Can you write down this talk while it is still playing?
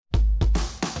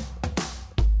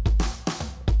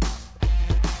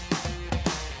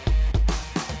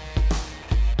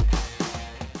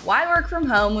Why work from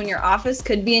home when your office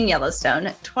could be in Yellowstone?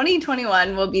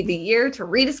 2021 will be the year to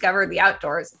rediscover the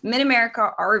outdoors.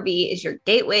 Mid-America RV is your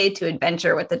gateway to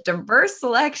adventure with a diverse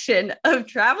selection of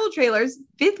travel trailers,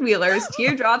 fifth wheelers,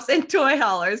 teardrops, and toy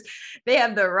haulers. They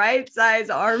have the right size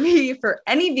RV for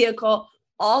any vehicle,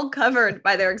 all covered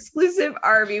by their exclusive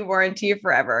RV warranty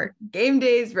forever. Game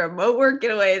days, remote work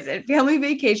getaways, and family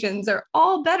vacations are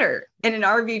all better in an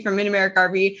RV from Mid-America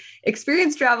RV.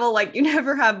 Experience travel like you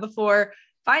never have before.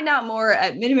 Find out more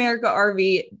at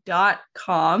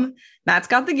midamericarv.com. Matt's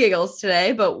got the giggles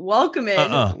today, but welcome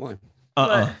in.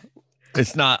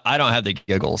 It's not, I don't have the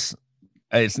giggles.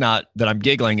 It's not that I'm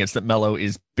giggling. It's that Mello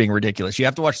is being ridiculous. You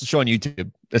have to watch the show on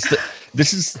YouTube.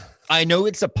 I know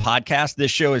it's a podcast. This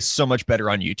show is so much better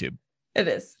on YouTube. It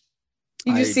is.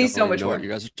 You just see so much more. What you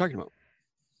guys are talking about.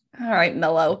 All right,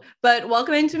 Mello. But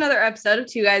welcome into another episode of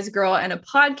Two Guys, a Girl, and a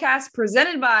Podcast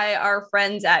presented by our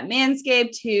friends at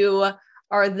Manscaped, who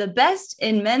are the best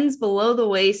in men's below the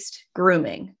waist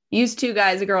grooming. Use Two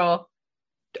Guys, a Girl,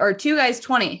 or 2 guys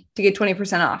 20 to get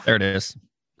 20% off. There it is.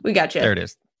 We got you. There it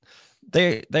is.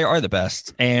 They are the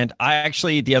best. And I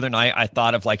actually, the other night, I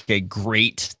thought of like a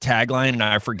great tagline and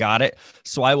I forgot it.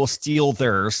 So I will steal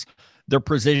theirs. Their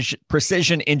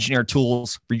precision engineer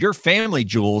tools for your family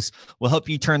jewels will help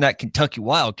you turn that Kentucky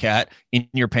Wildcat in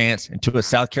your pants into a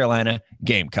South Carolina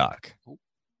Gamecock.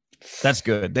 That's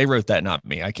good. They wrote that, not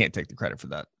me. I can't take the credit for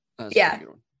that.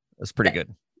 That's pretty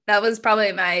good. That was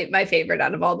probably my favorite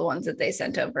out of all the ones that they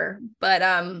sent over. But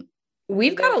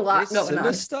we've got a lot going on.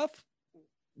 This stuff,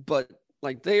 but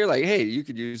like they're like, hey, you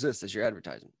could use this as your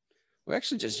advertising. We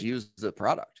actually just use the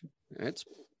product. It's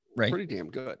pretty damn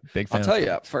good. Big fan. I'll tell you,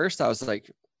 at first I was like,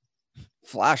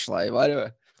 flashlight. Why do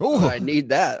I need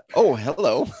that? Oh,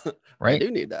 hello. Right. I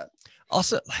do need that.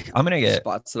 Also, like I'm gonna get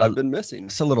spots that I've been missing.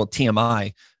 It's a little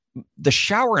TMI. The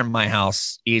shower in my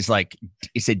house is like,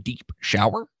 it's a deep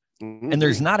shower and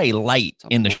there's not a light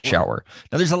in the shower.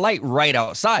 Now there's a light right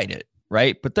outside it,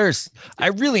 right? But I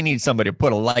really need somebody to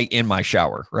put a light in my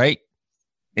shower, right?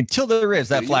 Until there is,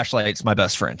 that flashlight's my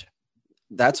best friend.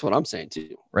 That's what I'm saying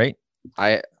too. Right?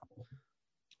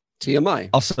 TMI.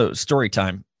 Also, story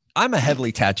time. I'm a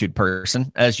heavily tattooed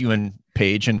person, as you and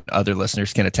Paige and other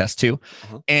listeners can attest to.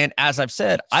 And as I've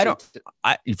said,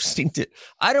 you've seen it.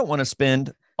 I don't want to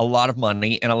spend a lot of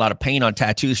money and a lot of paint on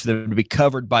tattoos for them to be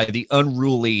covered by the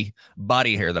unruly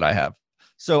body hair that I have.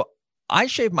 So I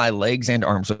shave my legs and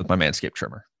arms with my Manscaped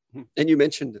trimmer. And you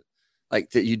mentioned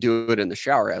like that you do it in the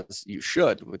shower, as you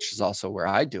should, which is also where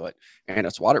I do it. And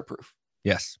it's waterproof.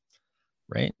 Yes.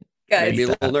 Right. Made me a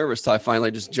little nervous. So I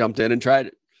finally just jumped in and tried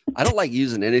it. I don't like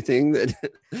using anything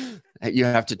that you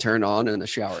have to turn on in the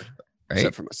shower,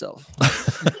 except for myself.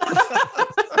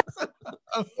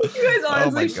 You guys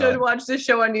honestly should watch this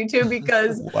show on YouTube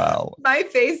because my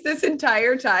face this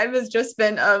entire time has just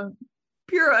been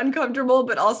pure uncomfortable,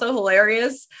 but also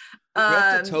hilarious. We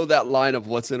have to toe that line of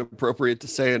what's inappropriate to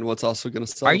say and what's also going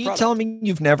to sell. Are you telling me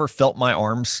you've never felt my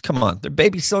arms? Come on, they're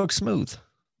baby silk smooth.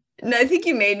 No, I think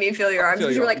you made me feel your arms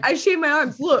because you were like, I shave my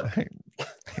arms. Look.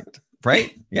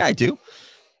 Right? Yeah, I do.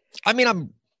 I mean,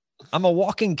 I'm a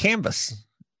walking canvas.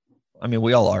 I mean,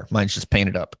 we all are. Mine's just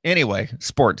painted up. Anyway,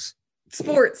 sports.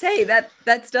 Hey,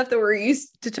 that's stuff that we're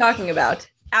used to talking about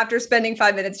after spending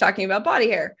 5 minutes talking about body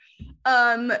hair.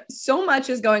 So much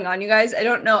is going on, you guys. I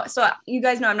don't know. So you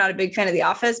guys know I'm not a big fan of The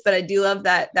Office, but I do love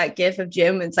that gif of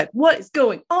Jim. It's like, what is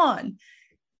going on?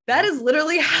 That is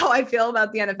literally how I feel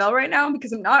about the NFL right now,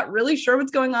 because I'm not really sure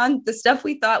what's going on. The stuff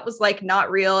we thought was like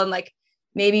not real and like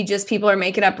maybe just people are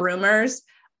making up rumors.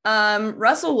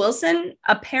 Russell Wilson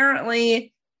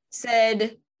apparently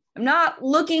said, I'm not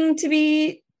looking to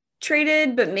be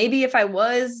traded, but maybe if I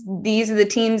was, these are the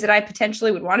teams that I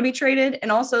potentially would want to be traded. And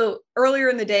also earlier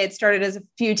in the day, it started as a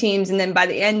few teams. And then by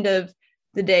the end of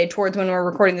the day, towards when we're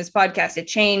recording this podcast, it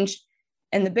changed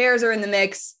and the Bears are in the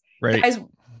mix. Right. Guys,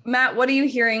 Matt, what are you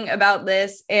hearing about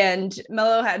this? And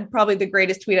Mello had probably the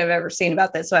greatest tweet I've ever seen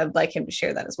about this. So I'd like him to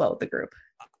share that as well with the group.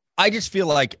 I just feel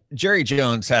like Jerry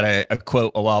Jones had a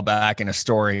quote a while back in a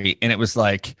story, and it was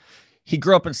like, he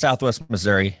grew up in Southwest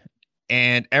Missouri,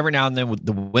 and every now and then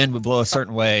the wind would blow a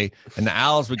certain way and the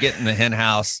owls would get in the hen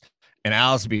house and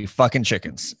owls would be fucking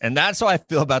chickens. And that's how I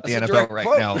feel about the NFL right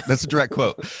now. That's a direct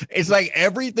quote. It's like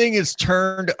everything is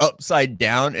turned upside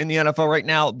down in the NFL right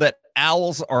now, that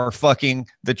owls are fucking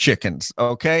the chickens.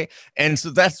 Okay. And so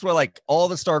that's where like all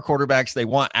the star quarterbacks they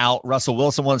want out. Russell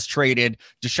Wilson once traded,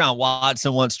 Deshaun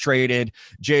Watson once traded,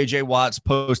 JJ Watt's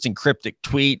posting cryptic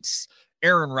tweets.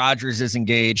 Aaron Rodgers is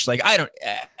engaged. Like,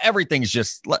 everything's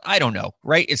just, I don't know,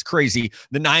 right? It's crazy.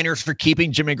 The Niners are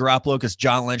keeping Jimmy Garoppolo because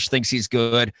John Lynch thinks he's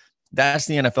good. That's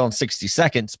the NFL in 60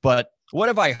 seconds. But what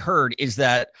have I heard is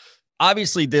that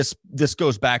obviously this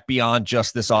goes back beyond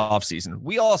just this offseason.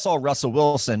 We all saw Russell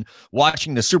Wilson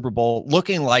watching the Super Bowl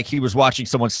looking like he was watching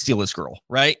someone steal his girl,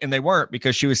 right? And they weren't,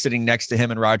 because she was sitting next to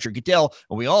him and Roger Goodell.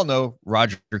 And we all know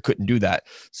Roger couldn't do that.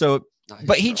 So,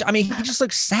 but he just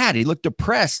looked sad. He looked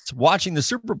depressed watching the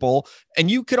Super Bowl. And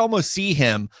you could almost see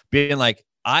him being like,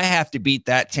 I have to beat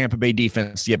that Tampa Bay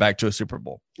defense to get back to a Super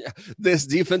Bowl. Yeah, this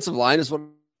defensive line is what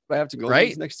I have to go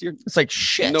right next year. It's like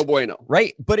shit. No bueno.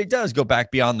 Right. But it does go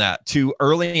back beyond that to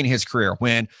early in his career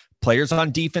when players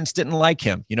on defense didn't like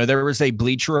him. You know, there was a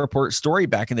Bleacher Report story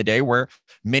back in the day where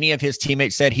many of his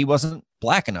teammates said he wasn't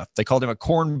black enough. They called him a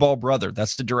cornball brother.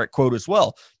 That's the direct quote as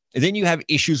well. And then you have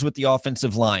issues with the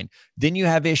offensive line. Then you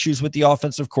have issues with the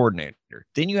offensive coordinator.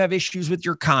 Then you have issues with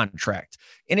your contract.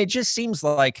 And it just seems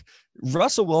like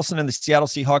Russell Wilson and the Seattle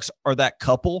Seahawks are that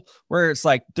couple where it's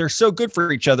like they're so good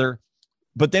for each other.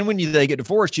 But then when they get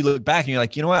divorced, you look back and you're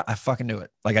like, you know what? I fucking knew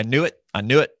it. Like I knew it.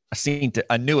 I seen it.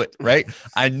 I knew it. Right.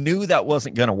 I knew that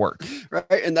wasn't going to work.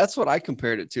 Right. And that's what I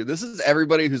compared it to. This is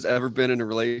everybody who's ever been in a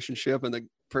relationship. And the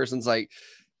person's like,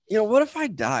 you know, what if I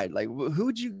died? Like, who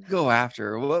would you go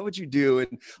after? What would you do?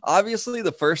 And obviously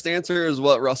the first answer is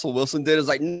what Russell Wilson did, is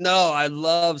like, no, I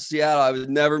love Seattle. I would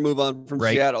never move on from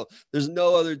Seattle. There's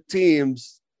no other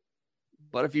teams.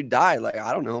 But if you die, like,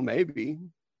 I don't know, maybe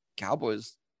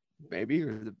Cowboys, maybe,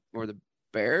 or the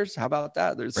Bears. How about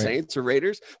that? There's Saints or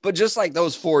Raiders, but just like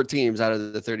those 4 teams out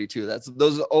of the 32,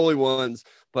 those are the only ones.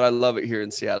 But I love it here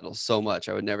in Seattle so much.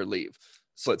 I would never leave.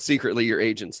 But secretly your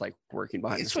agent's like working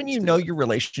behind. It's when you know your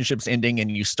relationship's ending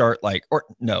and you start like, or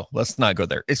no, let's not go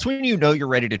there. It's when you know you're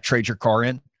ready to trade your car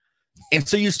in. And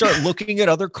so you start looking at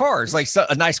other cars, like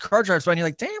a nice car drives by and you're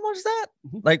like, damn, what is that?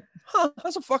 Like,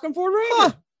 that's a fucking Ford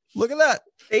Ranger. Look at that.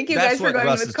 Thank you guys for going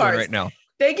with cars right now.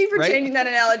 Thank you for changing that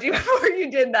analogy before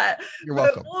you did that. You're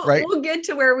welcome. We'll get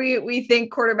to where we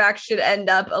think quarterbacks should end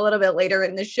up a little bit later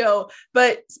in the show.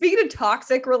 But speaking of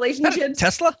toxic relationships,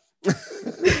 Tesla. You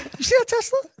see that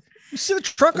Tesla? You see the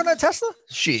trunk on that Tesla?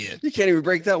 Shit. You can't even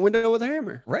break that window with a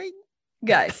hammer. Right?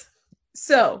 Guys.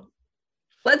 So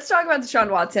let's talk about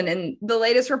Deshaun Watson. And the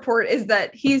latest report is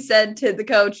that he said to the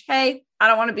coach, hey, I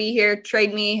don't want to be here.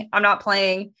 Trade me. I'm not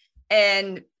playing.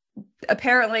 And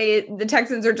apparently the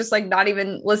Texans are just like not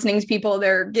even listening to people.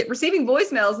 They're receiving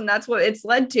voicemails, and that's what it's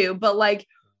led to. But like,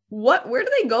 where do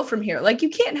they go from here? Like, you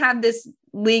can't have this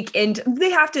leak into, they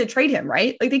have to trade him,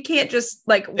 right? Like, they can't just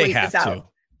like wait this out.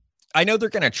 I know they're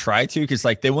going to try to, because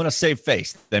like they want to save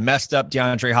face. They messed up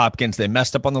DeAndre Hopkins. They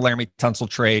messed up on the Laramie Tunsil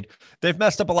trade. They've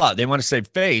messed up a lot. They want to save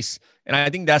face. And I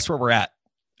think that's where we're at,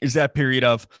 is that period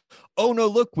of, oh no,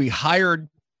 look, we hired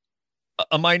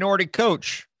a minority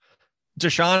coach.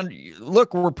 Deshaun,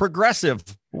 look, we're progressive.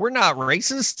 We're not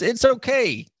racist. It's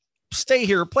okay. Stay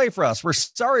here, play for us. We're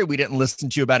sorry we didn't listen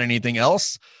to you about anything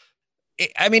else.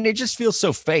 It just feels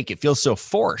so fake. It feels so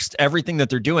forced, everything that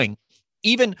they're doing.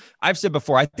 Even I've said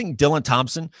before, I think Dylan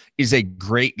Thompson is a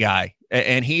great guy,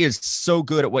 and he is so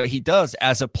good at what he does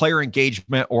as a player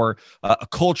engagement or a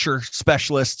culture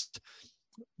specialist.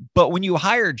 But when you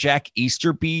hire Jack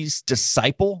Easterby's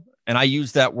disciple, and I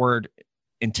use that word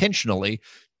intentionally,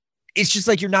 it's just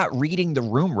like you're not reading the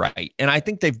room right. And I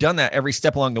think they've done that every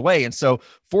step along the way. And so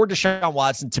for Deshaun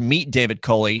Watson to meet David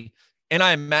Culley, and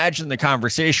I imagine the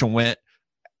conversation went,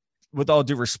 with all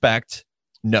due respect,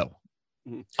 no.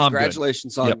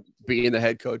 Congratulations on being the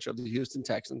head coach of the Houston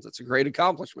Texans. That's a great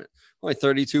accomplishment. Only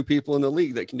 32 people in the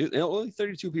league that can do, only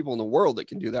 32 people in the world that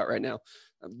can do that right now.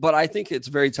 But I think it's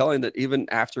very telling that even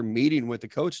after meeting with the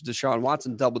coach, Deshaun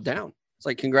Watson doubled down. It's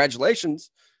like, congratulations.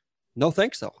 No,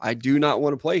 thanks, though. I do not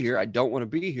want to play here. I don't want to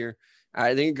be here.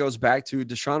 I think it goes back to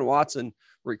Deshaun Watson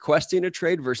requesting a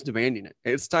trade versus demanding it.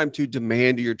 It's time to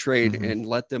demand your trade and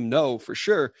let them know for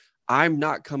sure, I'm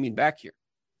not coming back here.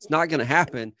 It's not going to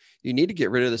happen. You need to get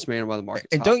rid of this man while the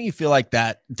market's hot. Don't you feel like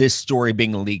that this story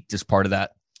being leaked is part of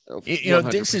that? Oh,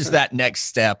 this is that next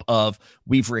step of,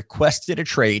 we've requested a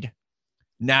trade.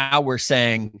 Now we're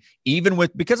saying, even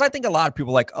with, because I think a lot of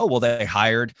people are like, oh, well, they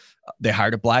hired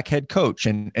a black head coach,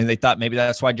 and they thought maybe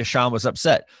that's why Deshaun was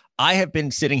upset. I have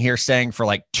been sitting here saying for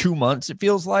like 2 months, it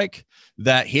feels like,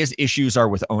 that his issues are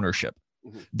with ownership.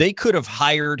 They could have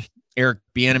hired Eric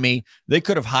Bieniemy. They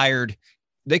could have hired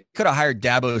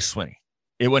Dabo Swinney.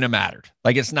 It wouldn't have mattered.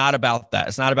 Like, it's not about that.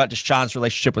 It's not about Deshaun's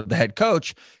relationship with the head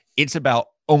coach. It's about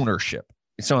ownership.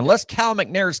 So unless Cal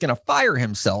McNair is going to fire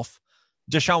himself,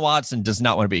 Deshaun Watson does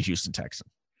not want to be a Houston Texan.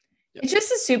 It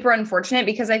just is super unfortunate,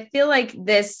 because I feel like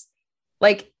this,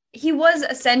 like, he was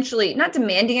essentially not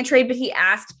demanding a trade, but he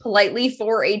asked politely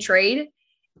for a trade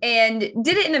and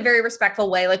did it in a very respectful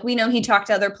way. Like, we know he talked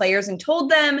to other players and told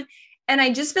them. And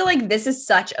I just feel like this is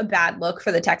such a bad look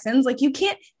for the Texans. Like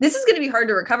this is going to be hard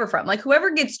to recover from. Like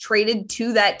whoever gets traded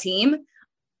to that team,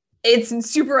 it's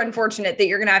super unfortunate that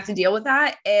you're going to have to deal with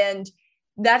that. And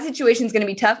that situation is going to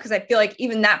be tough because I feel like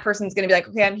even that person's going to be like,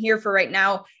 okay, I'm here for right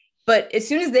now. But as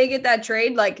soon as they get that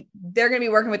trade, like they're going to be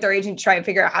working with their agent to try and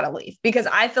figure out how to leave, because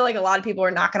I feel like a lot of people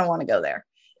are not going to want to go there.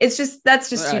 That's just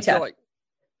too tough. Like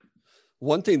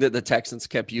one thing that the Texans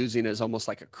kept using as almost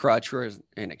like a crutch or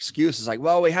an excuse is like,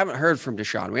 well, we haven't heard from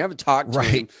Deshaun. We haven't talked to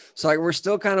him. So like, we're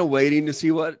still kind of waiting to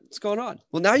see what's going on.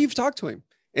 Well, now you've talked to him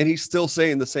and he's still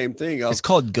saying the same thing. It's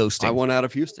called ghosting. I want out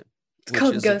of Houston. It's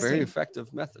called ghosting. A very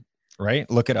effective method. Right?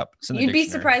 Look it up. You'd be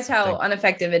surprised how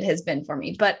ineffective it has been for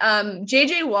me. But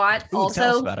JJ Watt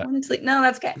also no,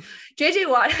 that's okay. JJ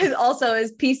Watt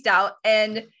is pieced out,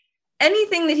 and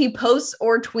anything that he posts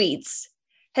or tweets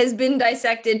has been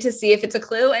dissected to see if it's a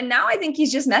clue. And now I think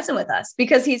he's just messing with us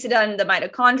because he's done the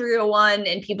mitochondrial one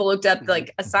and people looked up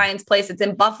like a science place that's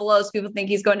in Buffalo. So people think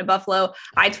he's going to Buffalo.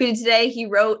 I tweeted today, he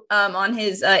wrote on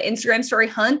his Instagram story,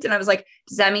 Hunt. And I was like,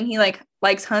 does that mean he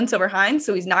likes Hunts over Hines?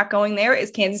 So he's not going there.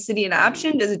 Is Kansas City an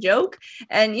option as a joke?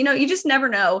 And, you just never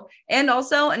know. And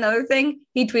also another thing,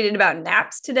 he tweeted about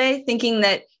naps today, thinking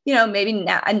that, maybe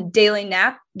a daily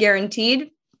nap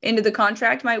guaranteed into the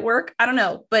contract might work. I don't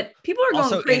know, but people are going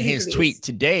also crazy. In his tweet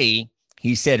today,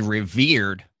 he said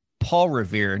revered Paul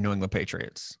Revere, New England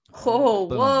Patriots. Oh,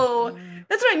 boom. Whoa.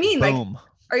 That's what I mean. Boom. Like,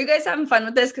 are you guys having fun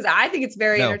with this? Because I think it's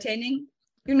very entertaining.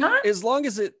 You're not? As long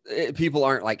as people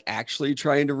aren't like actually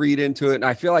trying to read into it. And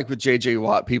I feel like with JJ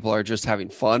Watt, people are just having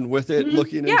fun with it,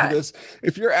 looking into this.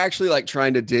 If you're actually like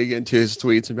trying to dig into his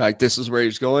tweets and be like, this is where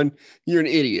he's going, you're an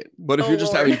idiot. But if you're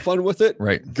just having fun with it,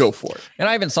 right, go for it. And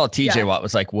I even saw TJ Watt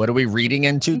was like, what are we reading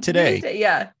into today?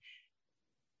 Yeah.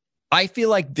 I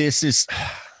feel like this is...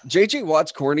 JJ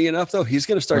Watt's corny enough, though. He's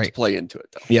going to start to play into it,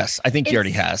 though. Yes, I think he already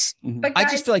has. But guys,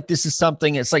 I just feel like this is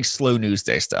something, it's like slow news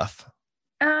day stuff.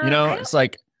 It's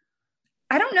like,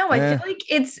 I don't know. I feel like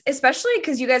it's, especially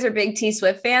because you guys are big T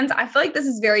Swift fans, I feel like this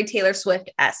is very Taylor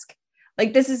Swift-esque.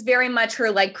 Like this is very much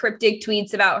her like cryptic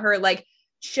tweets about her like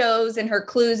shows and her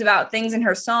clues about things in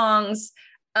her songs.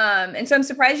 And so I'm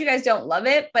surprised you guys don't love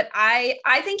it, but I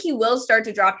think he will start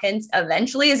to drop hints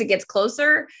eventually as it gets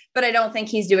closer, but I don't think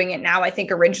he's doing it now. I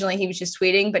think originally he was just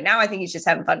tweeting, but now I think he's just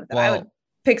having fun with it. I would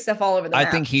pick stuff all over the map.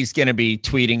 I think he's going to be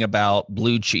tweeting about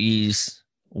blue cheese,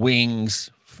 wings,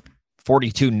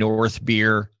 42 North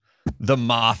beer, the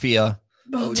mafia,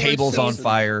 tables on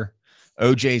fire,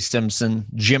 OJ Simpson,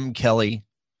 Jim Kelly.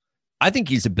 I think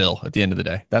he's a Bill at the end of the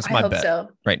day. That's my bet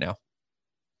right now.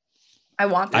 I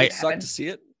want that. Suck to see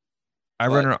it. I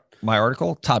run my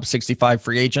article, top 65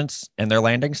 free agents and their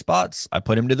landing spots. I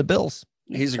put him to the Bills.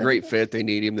 He's a great fit. They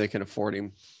need him. They can afford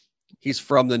him. He's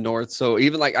from the North. So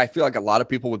even like, I feel like a lot of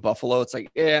people with Buffalo, it's like,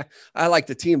 yeah, I like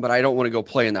the team, but I don't want to go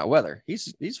play in that weather.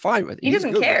 He's fine with it. He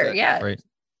doesn't care. Yeah.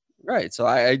 Right. So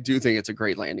I do think it's a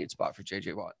great landing spot for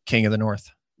JJ Watt. King of the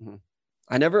North. Mm-hmm.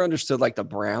 I never understood like the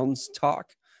Browns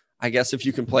talk. I guess if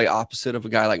you can play opposite of a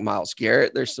guy like Myles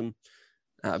Garrett, there's some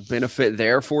benefit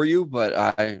there for you. But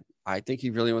I think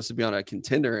he really wants to be on a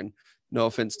contender, and no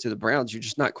offense to the Browns, you're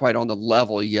just not quite on the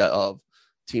level yet of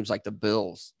teams like the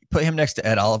Bills. Put him next to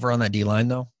Ed Oliver on that D-line,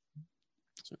 though.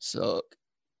 Suck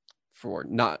for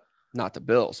not the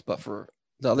Bills, but for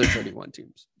the other 31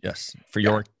 teams. Yes, for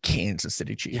your Kansas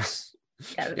City Chiefs.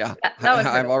 Yeah.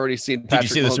 I've already seen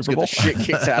Patrick Mahomes get the shit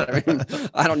kicked out of him.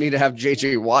 I don't need to have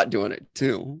JJ Watt doing it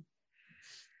too.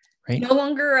 Right. No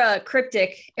longer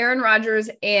cryptic. Aaron Rodgers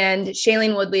and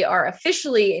Shailene Woodley are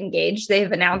officially engaged. They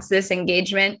have announced this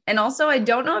engagement. And also, I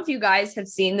don't know if you guys have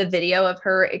seen the video of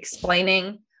her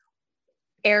explaining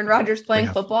Aaron Rodgers playing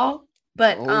football,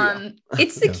 but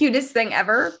it's the cutest thing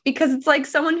ever, because it's like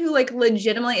someone who like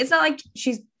legitimately, it's not like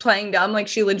she's playing dumb. Like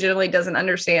she legitimately doesn't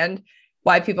understand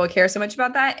why people care so much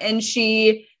about that. And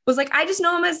she was like, I just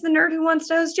know him as the nerd who wants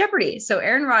to host Jeopardy. So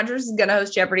Aaron Rodgers is going to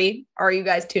host Jeopardy. Are you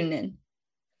guys tuning in?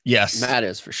 Yes. Matt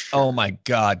is for sure. Oh my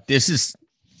God.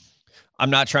 I'm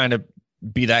not trying to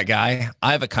be that guy.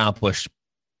 I've accomplished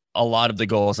a lot of the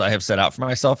goals I have set out for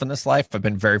myself in this life. I've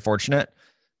been very fortunate.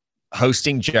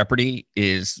 Hosting Jeopardy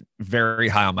is very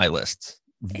high on my list.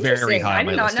 Very high on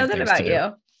my list. I did not know that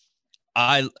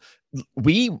about you.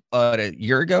 We a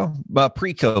year ago,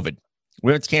 pre-COVID,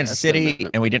 we went to Kansas City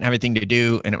and we didn't have anything to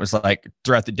do. And it was like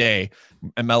throughout the day,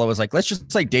 and Mello was like, let's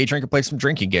just like day drink and play some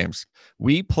drinking games.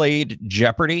 We played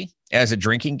Jeopardy as a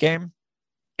drinking game.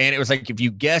 And it was like, if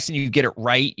you guess and you get it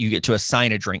right, you get to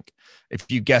assign a drink.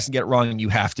 If you guess and get it wrong, you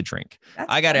have to drink.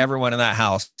 I got everyone in that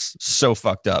house so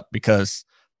fucked up because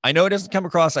I know it doesn't come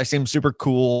across. I seem super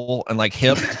cool and like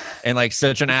hip and like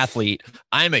such an athlete.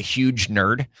 I'm a huge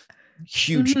nerd.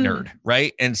 huge nerd,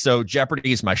 right? And so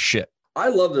Jeopardy is my shit. I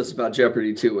love this about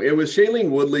Jeopardy too. It was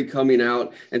Shailene Woodley coming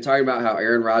out and talking about how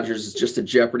Aaron Rodgers is just a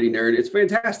Jeopardy nerd. It's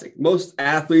fantastic. Most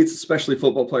athletes, especially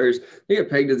football players, they get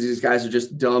pegged as these guys are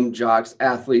just dumb jocks,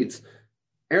 athletes.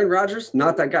 Aaron Rodgers,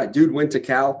 not that guy. Dude went to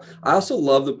Cal. I also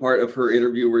love the part of her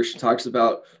interview where she talks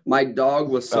about my dog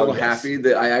was so happy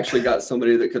that I actually got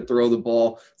somebody that could throw the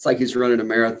ball. It's like he's running a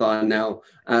marathon now.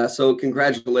 So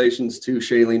congratulations to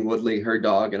Shailene Woodley, her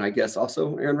dog, and I guess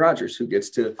also Aaron Rodgers, who gets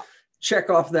to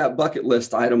check off that bucket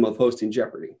list item of hosting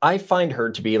Jeopardy. I find her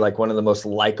to be like one of the most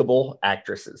likable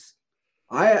actresses.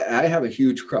 I have a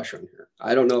huge crush on her.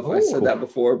 I don't know if I said that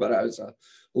before, but I was a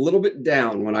little bit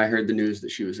down when I heard the news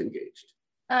that she was engaged.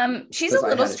 She's a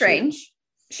little strange.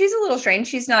 She's a little strange.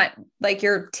 She's not like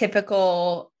your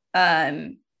typical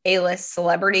A-list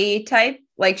celebrity type.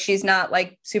 Like she's not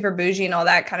like super bougie and all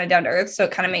that, kind of down to earth. So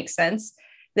it kind of makes sense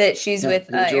that she's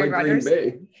with Aaron Rodgers.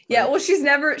 Yeah, well,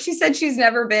 she said she's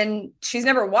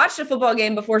never watched a football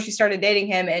game before she started dating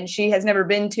him, and she has never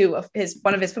been to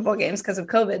one of his football games because of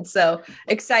COVID. So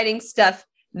exciting stuff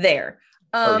there.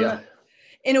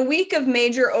 In a week of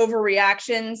major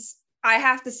overreactions, I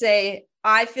have to say,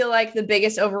 I feel like the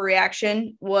biggest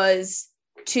overreaction was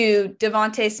to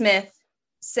Devontae Smith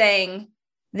saying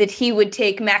that he would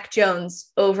take Mac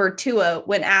Jones over Tua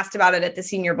when asked about it at the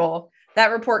Senior Bowl.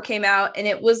 That report came out, and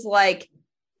it was like,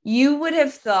 you would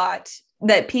have thought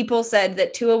that people said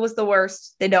that Tua was the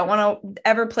worst. They don't want to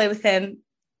ever play with him.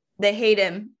 They hate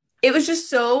him. It was just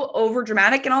so over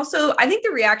dramatic. And also, I think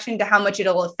the reaction to how much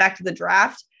it'll affect the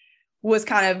draft was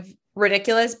kind of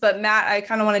ridiculous. But Matt, I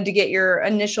kind of wanted to get your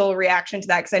initial reaction to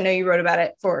that because I know you wrote about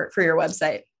it for your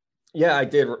website. Yeah, I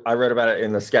did. I wrote about it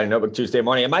in the Scouting Notebook Tuesday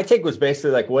morning. And my take was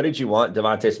basically like, what did you want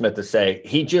Devontae Smith to say?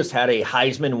 He just had a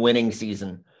Heisman winning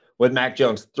season with Mac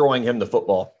Jones throwing him the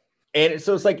football. And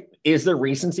so it's like, is there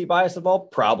recency bias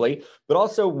involved? Probably. But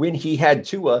also when he had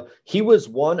Tua, he was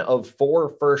one of 4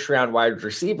 first-round wide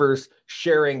receivers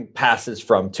sharing passes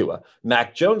from Tua.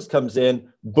 Mac Jones comes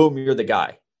in, boom, you're the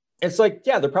guy. It's like,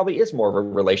 yeah, there probably is more of a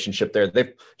relationship there.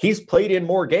 He's played in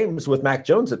more games with Mac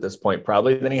Jones at this point,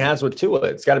 probably, than he has with Tua.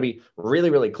 It's got to be really,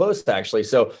 really close, actually.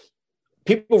 So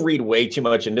people read way too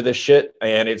much into this shit,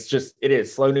 and it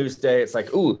is slow news day. It's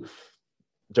like, ooh,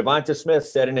 Devonta Smith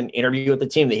said in an interview with the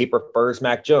team that he prefers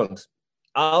Mac Jones.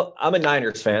 I'm a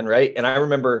Niners fan, right? And I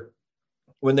remember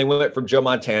when they went from Joe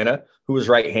Montana, who was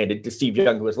right-handed, to Steve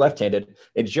Young, who was left-handed,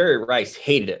 and Jerry Rice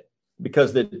hated it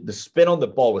because the spin on the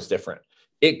ball was different.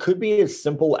 It could be as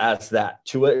simple as that.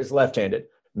 Tua is left-handed.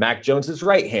 Mac Jones is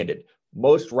right-handed.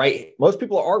 Most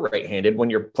people are right-handed when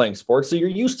you're playing sports, so you're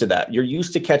used to that. You're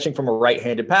used to catching from a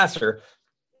right-handed passer.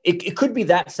 It could be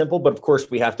that simple, but of course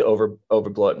we have to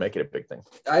overblow it and make it a big thing.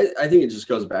 I think it just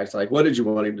goes back to like, what did you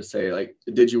want him to say? Like,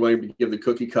 did you want him to give the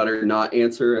cookie cutter not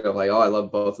answer of like, oh, I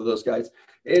love both of those guys?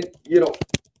 I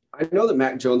know that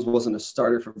Mac Jones wasn't a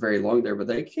starter for very long there, but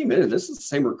they came in and this is the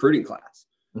same recruiting class.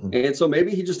 Mm-hmm. And so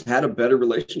maybe he just had a better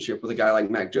relationship with a guy like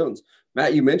Mac Jones.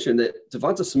 Matt, you mentioned that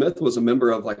Devonta Smith was a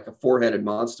member of like a 4-headed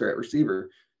monster at receiver.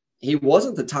 He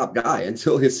wasn't the top guy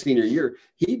until his senior year.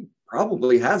 He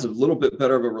probably has a little bit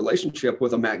better of a relationship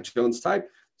with a Mac Jones type.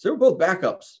 So they were both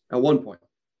backups at one point.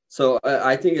 So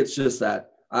I think it's just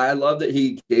that. I love that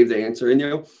he gave the answer. And,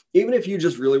 even if you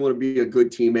just really want to be a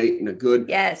good teammate and a good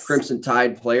Crimson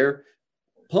Tide player,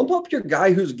 pump up your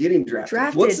guy who's getting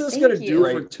drafted. What's this going to do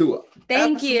for Tua?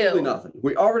 Absolutely nothing.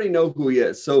 We already know who he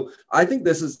is. So I think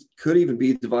this could even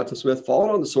be Devonta Smith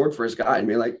falling on the sword for his guy and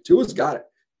being like, Tua's got it.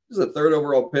 This is a 3rd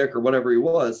overall pick or whatever he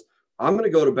was. I'm going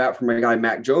to go to bat for my guy,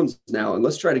 Mac Jones now, and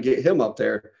let's try to get him up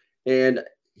there. And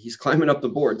he's climbing up the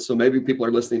board. So maybe people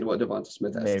are listening to what Devonta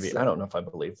Smith has to say. I don't know if I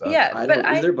believe that. Yeah, I don't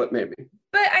either, but maybe.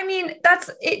 But I mean,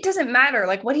 it doesn't matter.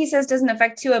 Like what he says doesn't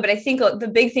affect Tua. But I think the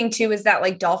big thing too is that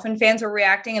like Dolphin fans were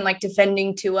reacting and like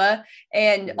defending Tua.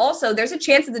 And also there's a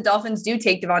chance that the Dolphins do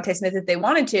take Devonta Smith if they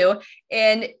wanted to.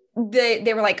 And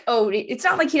they were like, oh, it's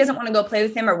not like he doesn't want to go play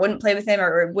with him or wouldn't play with him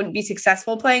or wouldn't be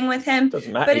successful playing with him.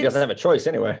 Doesn't matter. He doesn't have a choice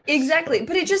anyway. Exactly.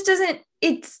 But it just doesn't,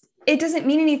 it doesn't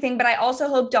mean anything. But I also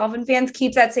hope Dolphin fans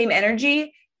keep that same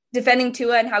energy defending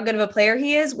Tua and how good of a player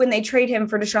he is when they trade him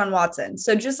for Deshaun Watson.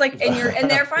 So just like, and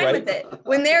they're fine with it.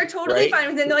 When they're totally fine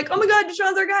with it, they're like, oh my God,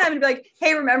 Deshaun's our guy. I'm gonna be like,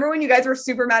 hey, remember when you guys were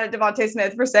super mad at Devontae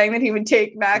Smith for saying that he would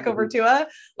take Mac over Tua?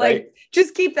 Like,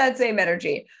 just keep that same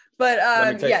energy.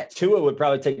 But Tua would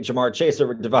probably take Jamar Chase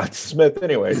over Devonta Smith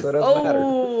anyway. So it doesn't matter.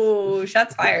 Oh,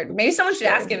 shots fired. Maybe someone should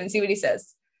ask him and see what he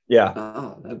says. Yeah.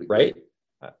 Oh, that'd be right.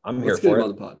 I'm here for it. On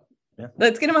the pod. Yeah.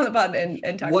 Let's get him on the pod and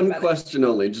talk one about it. One question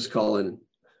only. Just call in.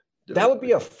 That would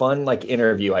be a fun like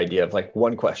interview idea of like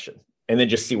one question. and then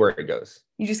just see where it goes.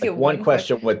 You just Like get one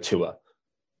question with Tua.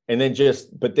 And then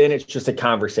then it's just a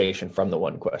conversation from the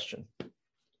one question.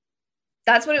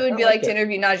 That's what it would be like to it.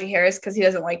 interview Najee Harris, because he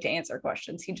doesn't like to answer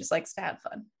questions. He just likes to have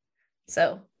fun.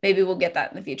 So maybe we'll get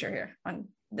that in the future here on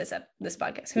this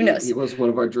podcast. Who knows? He was one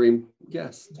of our dream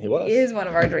guests. He was. He is one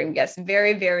of our dream guests.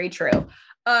 Very, very true.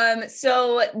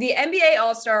 So the NBA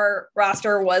All-Star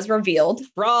roster was revealed.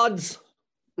 Frauds.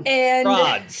 And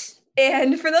Frauds.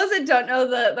 And for those that don't know,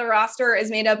 the roster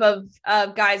is made up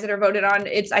of guys that are voted on.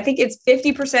 I think it's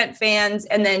 50% fans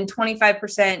and then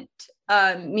 25%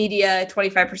 media,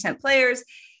 25% players.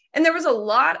 And there was a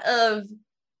lot of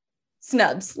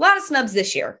snubs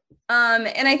this year.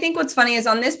 And I think what's funny is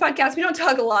on this podcast, we don't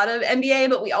talk a lot of NBA,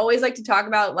 but we always like to talk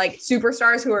about like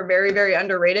superstars who are very, very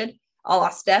underrated, a la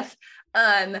Steph.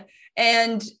 And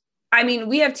I mean,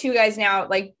 we have two guys now,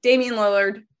 like Damian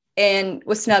Lillard and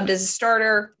was snubbed as a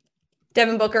starter.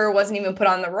 Devin Booker wasn't even put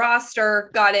on the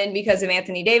roster, got in because of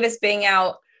Anthony Davis being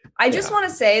out. I just want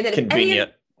to say that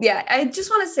I just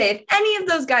want to say if any of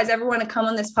those guys ever want to come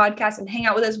on this podcast and hang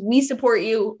out with us, we support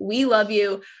you. We love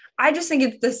you. I just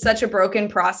think it's such a broken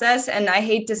process. And I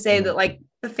hate to say that, like,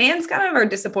 the fans kind of are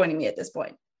disappointing me at this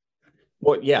point.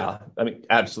 Well, yeah, I mean,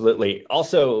 absolutely.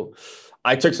 Also,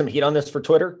 I took some heat on this for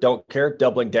Twitter. Don't care.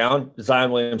 Doubling down.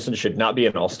 Zion Williamson should not be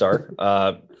an all-star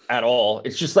at all.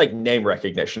 It's just like name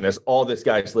recognition. That's all this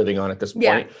guy's living on at this point.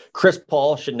 Yeah. Chris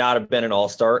Paul should not have been an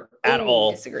all-star at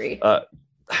all. Disagree.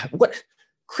 What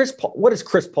has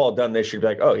Chris Paul done this year? Be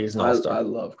like, oh, he's an all-star. I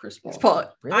love Chris Paul.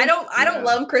 Really? I don't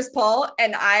love Chris Paul,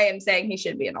 and I am saying he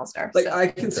should be an all-star. Like, so. I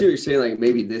can see what you're saying. Like,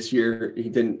 maybe this year he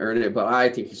didn't earn it, but I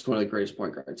think he's one of the greatest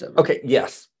point guards ever. Okay,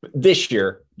 yes. This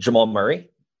year, Jamal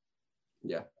Murray.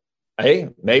 Yeah. Hey,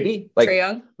 maybe. Like, Trae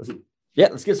Young. Yeah,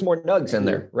 let's get some more nugs in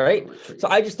there, right? So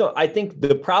I think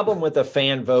the problem with a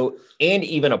fan vote and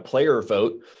even a player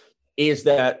vote is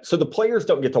that so the players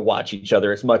don't get to watch each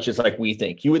other as much as like we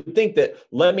think. You would think that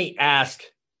let me ask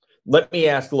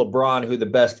LeBron who the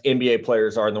best NBA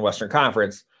players are in the Western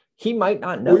Conference. He might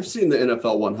not know. We've seen the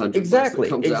NFL 100 exactly.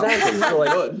 So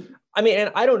like, I mean,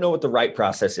 and I don't know what the right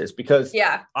process is because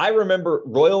I remember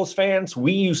Royals fans,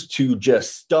 we used to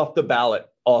just stuff the ballot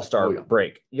all-star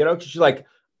break, you know, because you're like,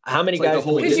 how many guys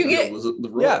did you get?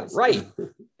 Yeah, right.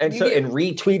 And and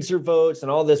retweets your votes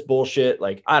and all this bullshit.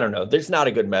 Like, I don't know. There's not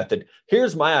a good method.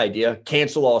 Here's my idea.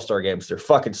 Cancel all-star games. They're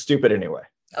fucking stupid anyway.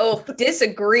 Oh,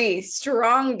 disagree.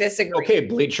 Strong disagree. Okay,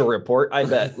 Bleacher Report. I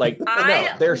bet. Like, no,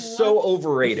 they're so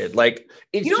overrated. Like,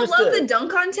 it's you don't love the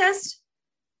dunk contest?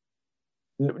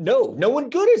 No one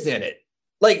good is in it.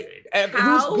 Like,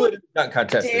 who's good in the dunk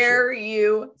contest? Dare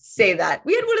you say that?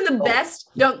 We had one of the best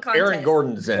dunk contests. Aaron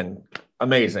Gordon's in.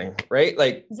 Amazing, right?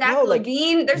 Like Zach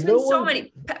Levine. There's been so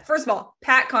many. First of all,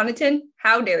 Pat Connaughton.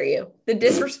 How dare you? The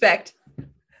disrespect.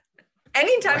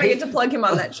 Anytime I get to plug him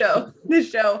on this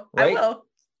show, I will.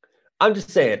 I'm just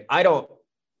saying, I don't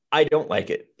like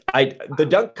it. The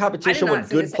dunk competition when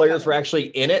good players were actually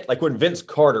in it, like when Vince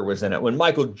Carter was in it, when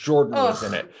Michael Jordan was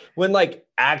in it, when like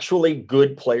actually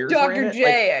good players were in it.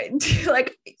 Dr. J,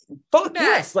 like fuck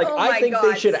yes. Like I think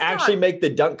they should actually make the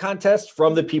dunk contest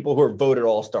from the people who are voted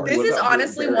all-stars. This is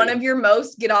honestly one of your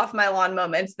most get off my lawn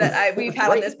moments that we've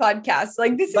had on this podcast.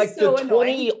 Like this is so the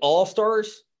annoying. 20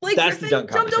 all-stars. Blake that's Griffin the dunk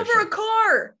competition. jumped over a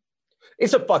car.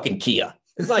 It's a fucking Kia.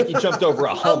 It's like he jumped over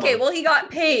a Hummer. Okay, well he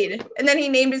got paid and then he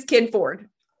named his kid Ford.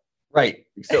 Right.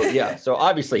 So yeah. So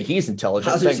obviously he's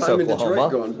intelligent. Thanks, Oklahoma.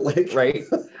 Right.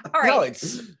 All right.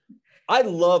 No, I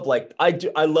love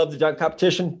the dunk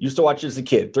competition. Used to watch it as a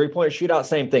kid. 3-point shootout,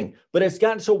 same thing. But it's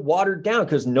gotten so watered down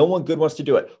because no one good wants to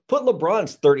do it. Put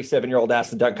LeBron's 37-year-old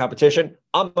ass in the dunk competition.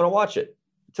 I'm gonna watch it.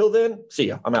 Till then, see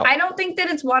ya. I'm out. I don't think that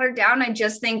it's watered down. I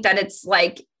just think that it's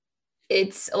like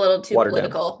it's a little too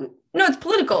political. Down. No, it's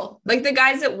political. Like the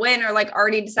guys that win are like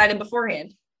already decided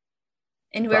beforehand.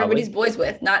 And who everybody's boys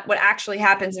with, not what actually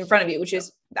happens in front of you, which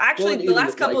is actually the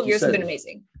last couple of years have been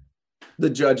amazing. The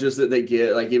judges that they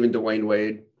get, like even Dwayne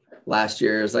Wade last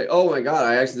year, is like, oh my God,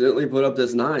 I accidentally put up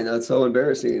this 9. That's so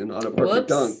embarrassing on a perfect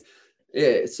dunk.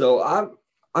 Yeah, so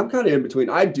I'm kind of in between.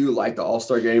 I do like the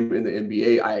All-Star game in the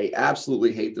NBA. I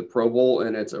absolutely hate the Pro Bowl,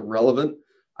 and it's irrelevant.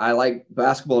 I like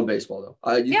basketball and baseball, though.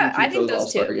 I think those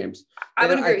All-Star games. I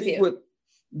would agree with you. With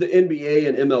the NBA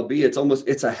and MLB,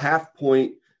 it's a half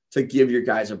point to give your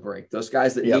guys a break. Those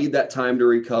guys that need that time to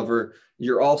recover,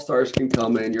 your all-stars can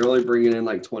come in. You're only bringing in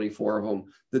like 24 of them.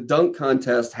 The dunk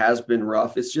contest has been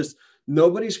rough. It's just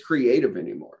nobody's creative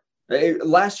anymore.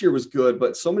 Last year was good,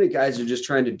 but so many guys are just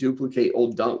trying to duplicate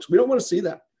old dunks. We don't want to see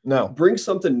that. No. Bring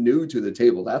something new to the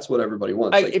table. That's what everybody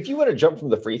wants. If you want to jump from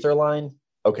the free throw line,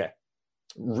 okay.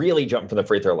 really jump from the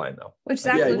free throw line though. Which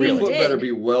Zach Yeah, your Levine foot better did.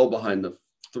 be well behind the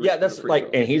three. Yeah, that's the free like,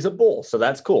 throw. and he's a bull, so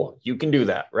that's cool. You can do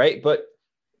that, right? But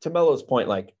to Melo's point,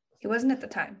 like, He wasn't at the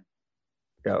time.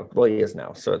 yeah, well, he is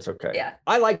now, so it's okay. Yeah.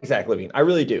 I like Zach Levine. I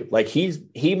really do. Like,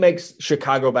 he makes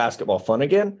Chicago basketball fun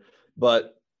again,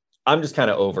 but I'm just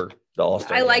kind of over the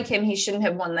All-Star. I like him. He shouldn't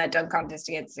have won that dunk contest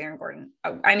against Aaron Gordon.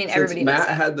 I mean, Since everybody Matt does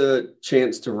that. had the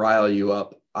chance to rile you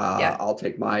up, Yeah. I'll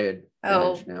take my advantage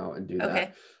Oh, now and do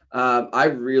okay. that. I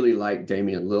really like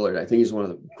Damian Lillard. I think he's one of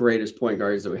the greatest point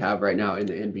guards that we have right now in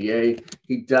the NBA.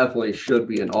 He definitely should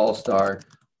be an all-star.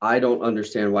 I don't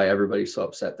understand why everybody's so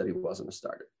upset that he wasn't a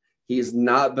starter. He's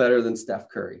not better than Steph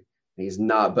Curry. He's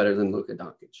not better than Luka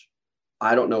Doncic.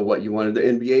 I don't know what you wanted the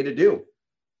NBA to do.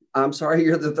 I'm sorry,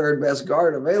 you're the third best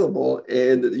guard available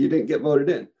and you didn't get voted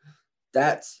in.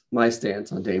 That's my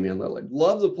stance on Damian Lillard.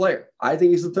 Love the player. I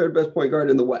think he's the third best point guard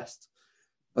in the West,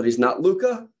 but he's not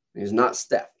Luka. He's not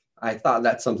Steph. I thought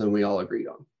that's something we all agreed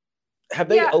on. Have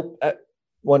they? Yeah.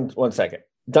 One second.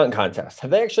 Dunk contest.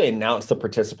 Have they actually announced the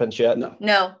participants yet?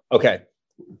 No. Okay.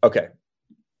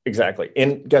 Exactly.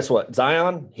 And guess what?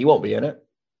 Zion, he won't be in it.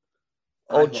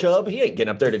 Old Chubb, he ain't getting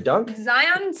up there to dunk.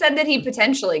 Zion said that he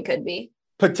potentially could be.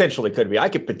 Potentially could be. I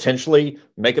could potentially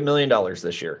make $1 million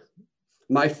this year.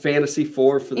 My fantasy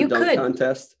four for the You dunk could.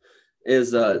 contest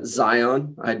is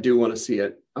Zion. I do want to see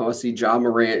it. I want to see John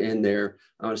Morant in there.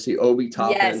 I want to see Obi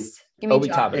Toppin Yes. Give me Obi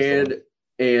Josh. Toppin.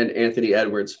 and Anthony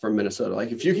Edwards from Minnesota.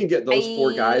 Like if you can get those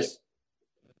four guys,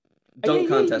 dunk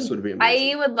contest would be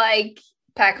amazing. I would like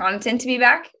Pat Connaughton to be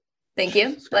back. Thank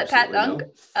you. Let Pat Absolutely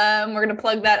dunk. We're gonna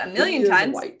plug that a million He is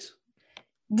times. white.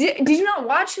 Did you not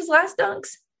watch his last dunks?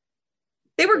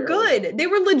 They were Barely. good. They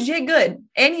were legit good.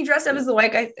 And he dressed up as the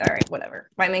white guy. All right, whatever.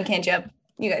 White man can't jump.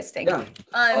 You guys stink. Yeah.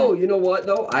 Oh, you know what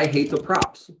though? I hate the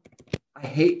props. I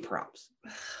hate props.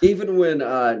 Even when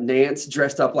Nance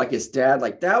dressed up like his dad,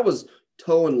 like that was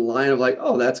towing the line of like,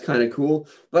 oh, that's kind of cool.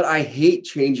 But I hate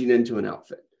changing into an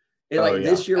outfit. And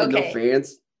this year with no Okay.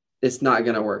 fans, it's not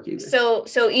gonna work either.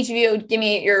 So each of you give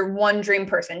me your one dream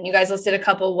person. You guys listed a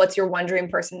couple. What's your one dream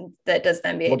person that does the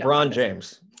NBA? dunk LeBron contest?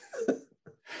 James.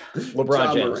 LeBron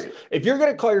John James. Morant. If you're going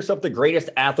to call yourself the greatest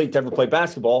athlete to ever play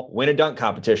basketball, win a dunk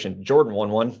competition. Jordan won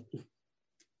one.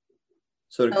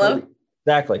 So did Hello? Kobe.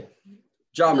 Exactly.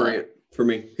 John Morant for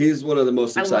me. He's one of the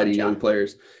most I love exciting John. young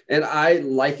players. And I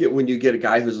like it when you get a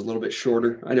guy who's a little bit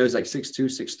shorter. I know he's like 6'2",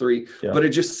 6'3", Yeah. but it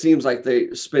just seems like they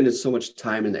spending so much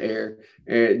time in the air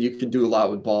and you can do a lot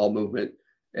with ball movement.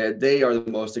 And they are the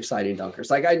most exciting dunkers.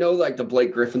 Like I know like the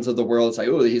Blake Griffins of the world. It's like,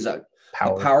 oh, he's a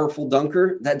powerful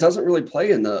dunker. That doesn't really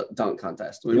play in the dunk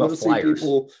contest. We You want want to see flyers.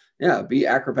 people, be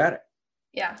acrobatic.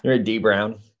 Yeah. You're a D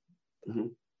Brown.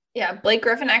 Yeah. Blake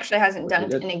Griffin actually hasn't Pretty dunked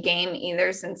good. in a game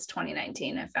either since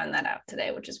 2019. I found that out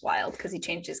today, which is wild because he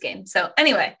changed his game. So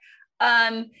anyway,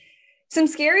 some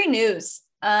scary news.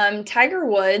 Tiger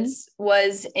Woods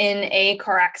was in a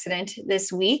car accident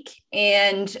this week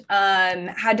and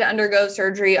had to undergo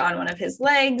surgery on one of his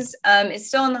legs. Is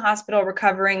still in the hospital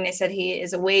recovering. They said he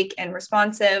is awake and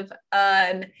responsive.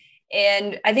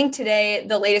 And I think today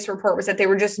the latest report was that they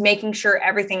were just making sure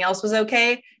everything else was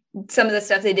okay. Some of the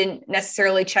stuff they didn't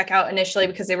necessarily check out initially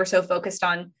because they were so focused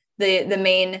on the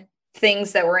main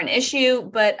things that were an issue.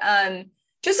 But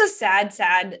just a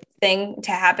sad thing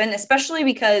to happen, especially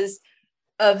because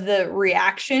of the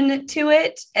reaction to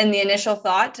it and the initial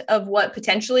thought of what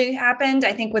potentially happened.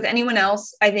 I think with anyone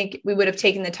else, I think we would have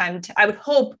taken the time to, I would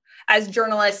hope as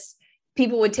journalists,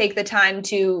 people would take the time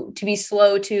to be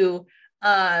slow to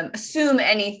assume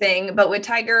anything. But with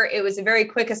Tiger, it was a very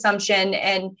quick assumption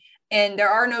and there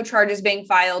are no charges being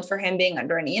filed for him being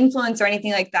under any influence or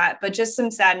anything like that. But just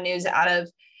some sad news out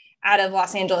of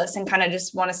Los Angeles and kind of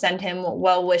just want to send him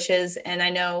well wishes. And I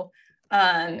know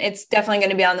it's definitely going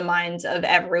to be on the minds of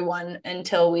everyone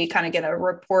until we kind of get a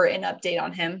report and update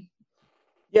on him.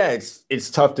 Yeah, it's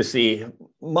tough to see.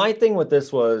 My thing with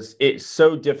this was it's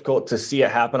so difficult to see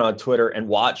it happen on Twitter and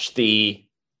watch the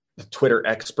Twitter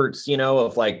experts,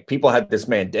 of like people had this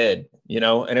man dead,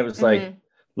 and it was like,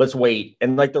 let's wait.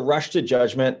 And like the rush to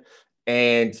judgment.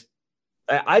 And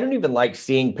I don't even like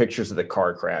seeing pictures of the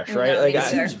car crash, right? No, like It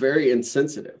seems very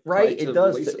insensitive. Right, to it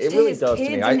does. release It To really his does to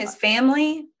kids me. and his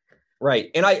family.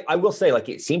 Right. And I will say, like,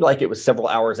 it seemed like it was several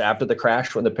hours after the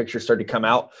crash when the pictures started to come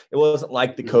out. It wasn't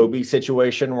like the Kobe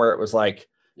situation where it was like,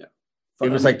 it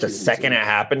was like the second it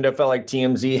happened, it felt like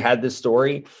TMZ had this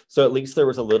story. So at least there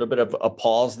was a little bit of a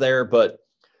pause there. But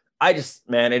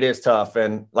it is tough.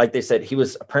 And like they said, he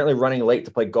was apparently running late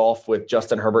to play golf with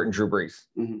Justin Herbert and Drew Brees.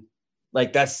 Mm-hmm.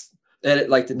 Like that's. And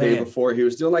like the day Man. before, he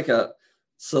was doing like a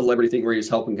celebrity thing where he was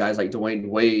helping guys like Dwayne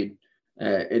Wade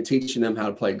and teaching them how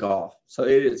to play golf. So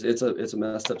it's a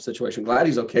messed up situation. Glad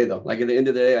he's okay though. Like at the end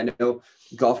of the day, I know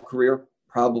golf career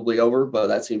probably over, but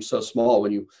that seems so small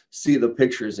when you see the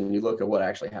pictures and you look at what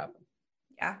actually happened.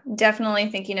 Yeah, definitely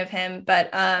thinking of him. But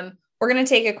we're going to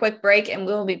take a quick break and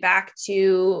we'll be back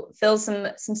to fill some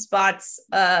spots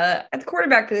at the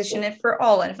quarterback position for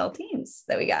all NFL teams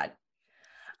that we got.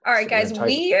 All right, guys,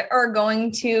 we are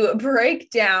going to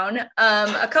break down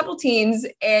a couple teams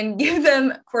and give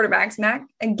them quarterbacks. Mac,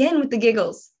 again with the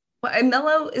giggles.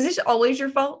 Mello, is this always your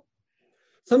fault?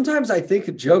 Sometimes I think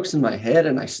of jokes in my head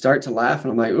and I start to laugh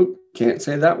and I'm like, oop, can't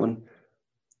say that one.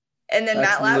 And then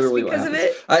Matt laughs because of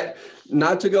it?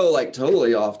 Not to go like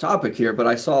totally off topic here, but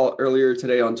I saw earlier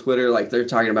today on Twitter, like they're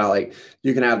talking about like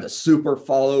you can have the super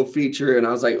follow feature. And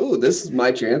I was like, oh, this is my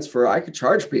chance I could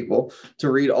charge people to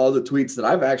read all the tweets that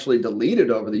I've actually deleted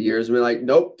over the years and be like,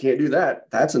 nope, can't do that.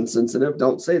 That's insensitive.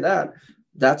 Don't say that.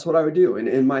 That's what I would do. And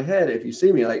in my head, if you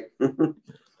see me like,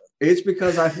 it's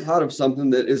because I thought of something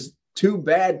that is too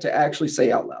bad to actually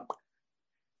say out loud.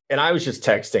 And I was just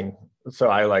texting. So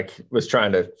I was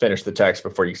trying to finish the text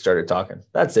before you started talking.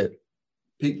 That's it.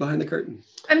 Peek behind the curtain.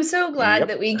 I'm so glad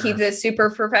that we keep this super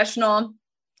professional.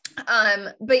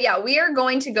 But yeah, we are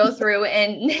going to go through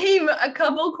and name a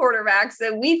couple quarterbacks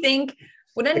that we think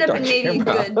would end up in maybe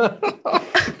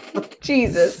good.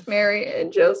 Jesus, Mary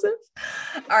and Joseph.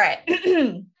 All right.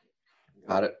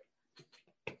 Got it.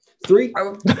 3,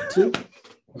 2,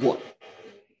 1.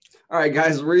 All right,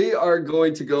 guys, we are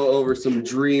going to go over some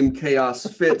dream chaos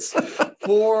fits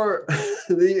for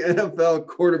the NFL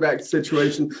quarterback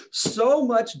situation. So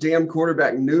much damn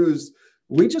quarterback news.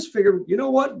 We just figured, you know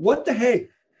what? What the heck?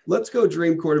 Let's go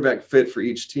dream quarterback fit for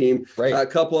each team. Right. A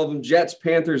couple of them, Jets,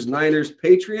 Panthers, Niners,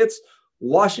 Patriots,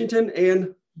 Washington,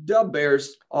 and the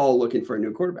Bears, all looking for a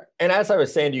new quarterback. And as I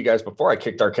was saying to you guys before I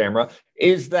kicked our camera,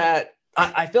 is that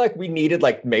I feel like we needed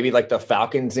maybe the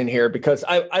Falcons in here because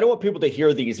I don't want people to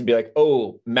hear these and be like,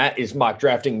 oh, Matt is mock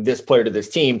drafting this player to this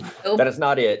team. Nope. That is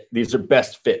not it. These are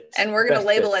best fits. And we're going to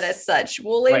label it as such.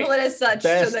 We'll label it as such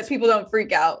so that people don't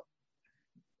freak out.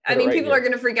 I mean, people are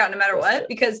going to freak out no matter what,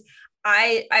 because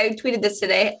I tweeted this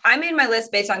today. I made my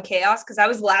list based on chaos because I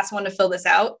was the last one to fill this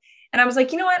out. And I was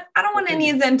like, you know what? I don't want any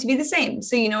of them to be the same.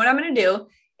 So you know what I'm going to do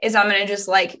is I'm going to just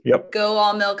go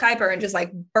all Mel Kiper and just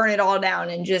burn it all down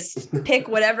and just pick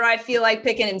whatever I feel like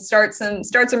picking and start some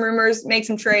rumors, make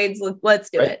some trades.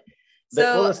 Let's do it.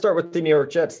 So let's start with the New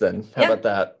York Jets then. How about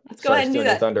that? Let's go ahead and do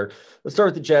that. Thunder. Let's start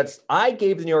with the Jets. I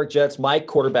gave the New York Jets my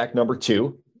quarterback number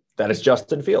 2. That is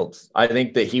Justin Fields. I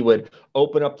think that he would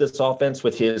open up this offense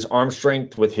with his arm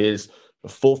strength, with his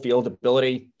full field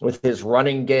ability, with his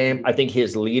running game. I think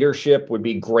his leadership would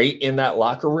be great in that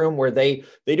locker room where they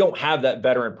don't have that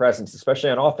veteran presence, especially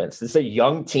on offense. This is a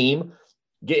young team.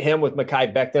 Get him with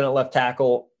Mekhi Becton at left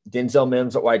tackle, Denzel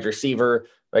Mims at wide receiver.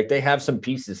 They have some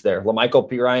pieces there. LaMichael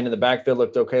Pirine in the backfield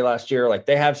looked okay last year.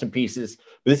 They have some pieces.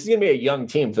 But this is going to be a young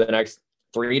team for the next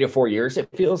 3 to 4 years, it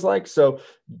feels like. So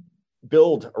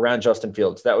build around Justin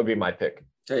Fields. That would be my pick.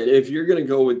 If you're going to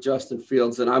go with Justin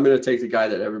Fields, then I'm going to take the guy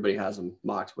that everybody has him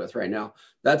mocked with right now.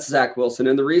 That's Zach Wilson.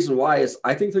 And the reason why is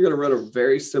I think they're going to run a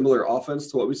very similar offense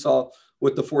to what we saw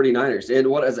with the 49ers. And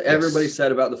what, as everybody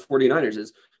said about the 49ers,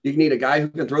 is you need a guy who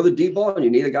can throw the deep ball and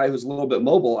you need a guy who's a little bit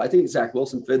mobile. I think Zach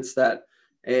Wilson fits that,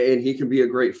 and he can be a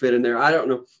great fit in there. I don't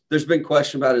know. There's been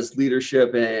question about his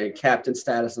leadership and captain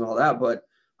status and all that, but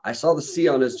I saw the C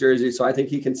on his jersey, so I think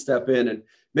he can step in and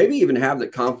maybe even have the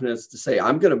confidence to say,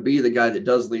 I'm going to be the guy that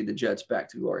does lead the Jets back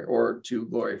to glory, or to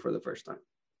glory for the first time.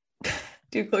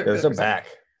 There's a back.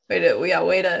 Way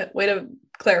to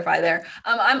clarify there.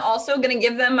 I'm also going to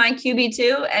give them my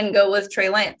QB2 and go with Trey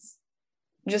Lance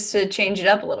just to change it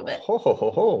up a little bit.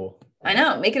 I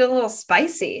know, make it a little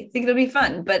spicy. I think it'll be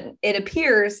fun, but it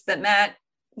appears that Matt,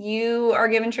 you are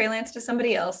giving Trey Lance to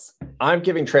somebody else. I'm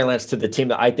giving Trey Lance to the team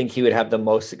that I think he would have the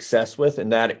most success with,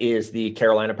 and that is the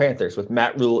Carolina Panthers with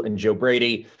Matt Rule and Joe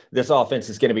Brady. This offense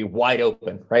is going to be wide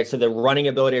open, right? So the running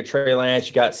ability of Trey Lance,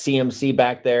 you got CMC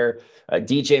back there,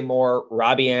 DJ Moore,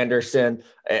 Robbie Anderson.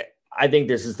 I think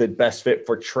this is the best fit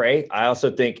for Trey. I also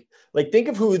think, think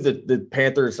of who the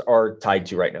Panthers are tied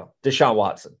to right now. Deshaun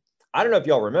Watson. I don't know if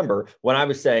y'all remember when I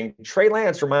was saying Trey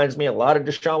Lance reminds me a lot of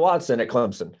Deshaun Watson at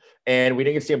Clemson, and we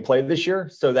didn't get to see him play this year.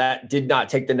 So that did not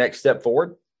take the next step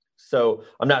forward. So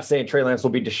I'm not saying Trey Lance will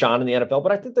be Deshaun in the NFL,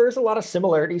 but I think there's a lot of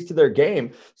similarities to their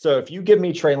game. So if you give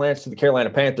me Trey Lance to the Carolina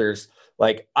Panthers,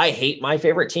 I hate my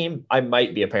favorite team, I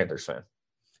might be a Panthers fan.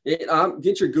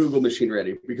 Get your Google machine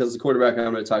ready, because the quarterback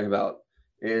I'm going to talk about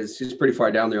he's pretty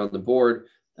far down there on the board.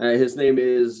 His name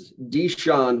is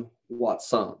Deshaun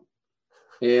Watson.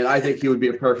 And I think he would be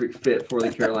a perfect fit for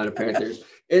the Carolina Panthers.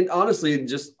 And honestly,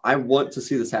 I want to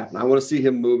see this happen. I want to see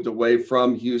him moved away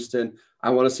from Houston. I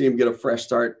want to see him get a fresh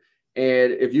start.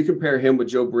 And if you compare him with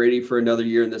Joe Brady for another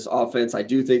year in this offense, I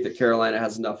do think that Carolina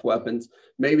has enough weapons.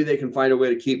 Maybe they can find a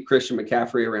way to keep Christian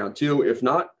McCaffrey around too. If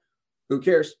not, who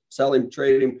cares? Sell him,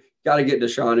 trade him. Got to get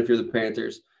Deshaun if you're the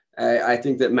Panthers. I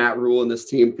think that Matt Rule and this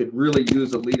team could really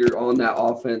use a leader on that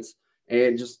offense.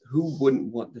 And just who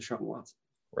wouldn't want Deshaun Watson?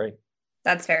 Right.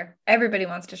 That's fair. Everybody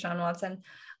wants Deshaun Watson.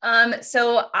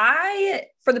 So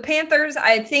for the Panthers,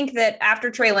 I think that after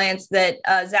Trey Lance, that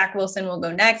Zach Wilson will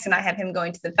go next, and I have him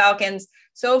going to the Falcons.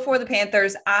 So for the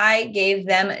Panthers, I gave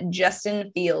them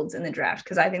Justin Fields in the draft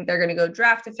because I think they're going to go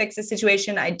draft to fix the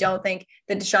situation. I don't think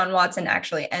that Deshaun Watson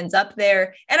actually ends up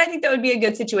there. And I think that would be a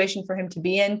good situation for him to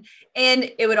be in.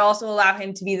 And it would also allow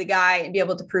him to be the guy and be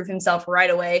able to prove himself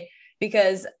right away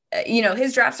because,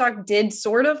 his draft stock did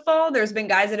sort of fall. There's been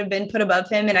guys that have been put above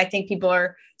him. And I think people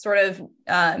are sort of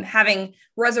having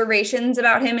reservations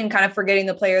about him and kind of forgetting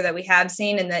the player that we have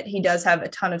seen and that he does have a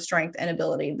ton of strength and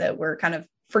ability that we're kind of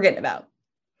forgetting about.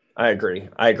 I agree.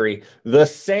 The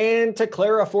Santa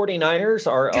Clara 49ers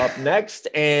are up next.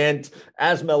 And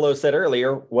as Mello said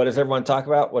earlier, what does everyone talk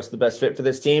about? What's the best fit for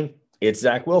this team? It's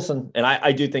Zach Wilson. And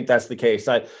I do think that's the case.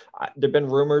 There've been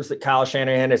rumors that Kyle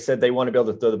Shanahan has said they want to be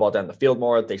able to throw the ball down the field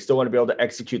more. They still want to be able to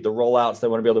execute the rollouts. They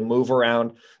want to be able to move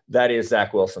around. That is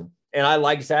Zach Wilson. And I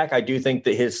like Zach. I do think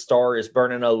that his star is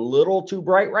burning a little too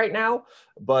bright right now,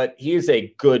 but he is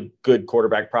a good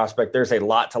quarterback prospect. There's a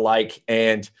lot to like.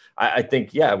 And I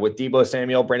think, with Deebo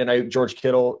Samuel, Brandon Ayuk, George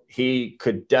Kittle, he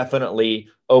could definitely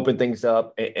open things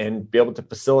up and be able to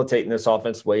facilitate in this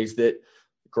offense ways that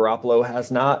Garoppolo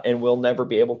has not and will never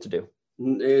be able to do.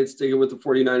 And sticking with the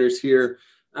 49ers here,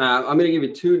 I'm going to give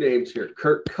you two names here,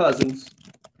 Kirk Cousins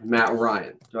and Matt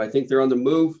Ryan. Do I think they're on the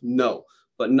move? No.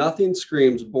 But nothing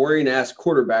screams boring-ass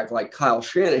quarterback like Kyle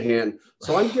Shanahan.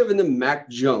 So I'm giving them Mac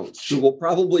Jones, who will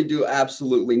probably do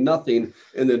absolutely nothing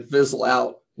and then fizzle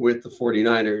out with the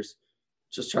 49ers.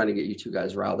 Just trying to get you two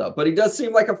guys riled up. But he does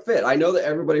seem like a fit. I know that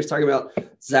everybody's talking about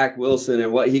Zach Wilson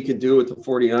and what he can do with the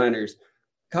 49ers.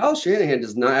 Kyle Shanahan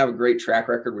does not have a great track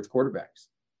record with quarterbacks.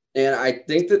 And I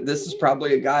think that this is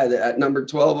probably a guy that at number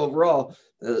 12 overall,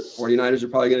 the 49ers are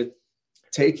probably going to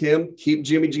take him, keep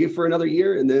Jimmy G for another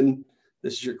year, and then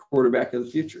this is your quarterback of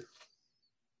the future.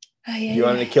 You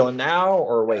want to kill him now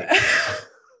or wait?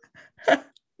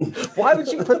 Why would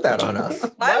you put that on us?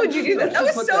 Why would you do that? That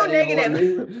was so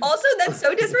negative. Also, that's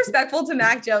so disrespectful to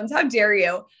Mac Jones. How dare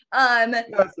you?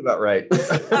 That's about right.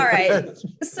 All right.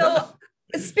 So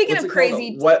speaking of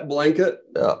crazy, wet blanket,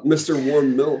 Mr.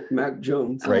 Warm Milk, Mac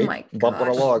Jones. Oh my gosh. Bumping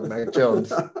along, Mac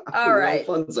Jones. All right.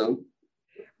 Fun zone.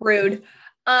 Rude.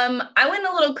 I went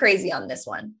a little crazy on this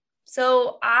one.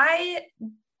 So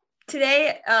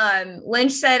today,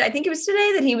 Lynch said, I think it was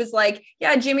today, that he was like,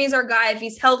 yeah, Jimmy's our guy if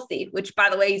he's healthy, which, by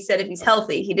the way, he said if he's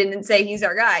healthy. He didn't say he's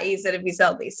our guy. He said if he's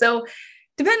healthy. So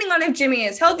depending on if Jimmy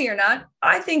is healthy or not,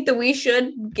 I think that we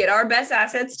should get our best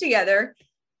assets together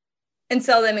and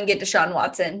sell them and get Deshaun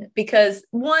Watson. Because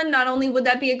one, not only would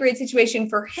that be a great situation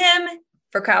for him,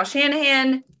 for Kyle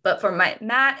Shanahan, but for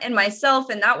Matt and myself.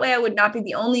 And that way I would not be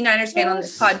the only Niners fan on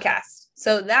this podcast.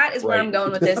 So that is where I'm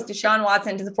going with this. Deshaun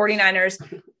Watson to the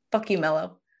 49ers. Fuck you,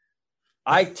 Mello.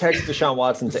 I text Deshaun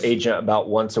Watson's agent about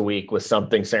once a week with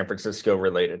something San Francisco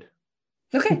related.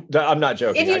 Okay. I'm not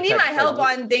joking. If you need my help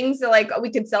on things that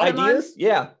we could sell them on,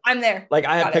 yeah, I'm there. Like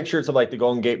I have pictures of the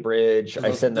Golden Gate Bridge.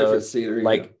 I send those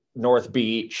scenery, North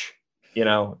Beach,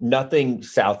 nothing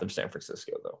south of San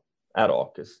Francisco though at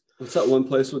all. Because what's that one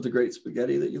place with the great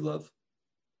spaghetti that you love?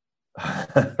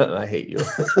 I hate you.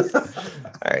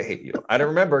 I hate you. I don't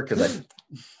remember because I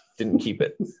didn't keep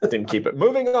it.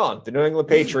 Moving on, the New England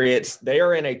Patriots, they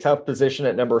are in a tough position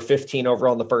at number 15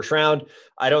 overall in the first round.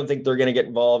 I don't think they're going to get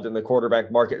involved in the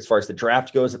quarterback market as far as the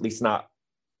draft goes, at least not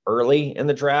early in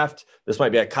the draft. This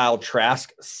might be a Kyle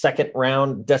Trask second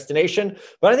round destination,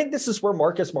 but I think this is where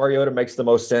Marcus Mariota makes the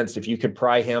most sense. If you could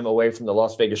pry him away from the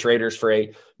Las Vegas Raiders for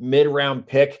a mid-round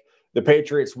pick, the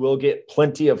Patriots will get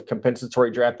plenty of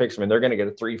compensatory draft picks. I mean, they're going to get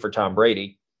a 3 for Tom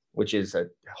Brady, which is a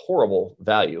horrible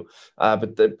value.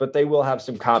 But they will have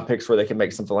some comp picks where they can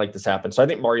make something like this happen. So I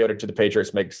think Mariota to the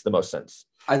Patriots makes the most sense.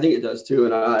 I think it does too.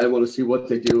 And I want to see what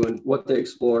they do and what they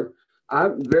explore.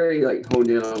 I'm very honed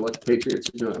in on what the Patriots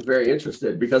are doing. I'm very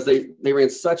interested because they ran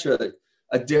such a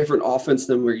different offense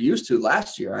than we're used to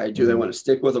last year. Do they want to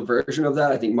stick with a version of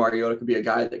that? I think Mariota could be a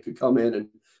guy that could come in and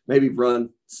maybe run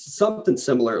something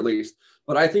similar at least.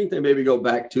 But I think they maybe go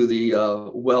back to the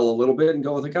well a little bit and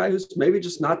go with a guy who's maybe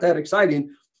just not that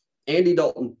exciting. Andy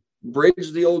Dalton,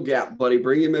 bridge the old gap, buddy.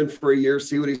 Bring him in for a year,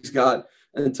 see what he's got.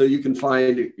 until you can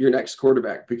find your next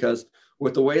quarterback. Because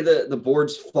with the way that the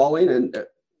board's falling and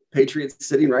Patriots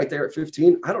sitting right there at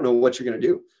 15, I don't know what you're going to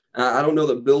do. I don't know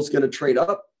that Bill's going to trade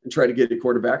up and try to get a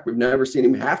quarterback. We've never seen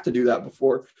him have to do that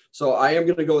before. So I am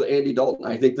going to go with Andy Dalton.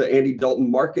 I think the Andy Dalton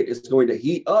market is going to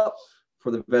heat up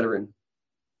for the veteran.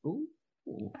 Ooh.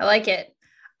 I like it.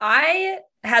 I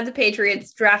had the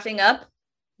Patriots drafting up,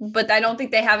 but I don't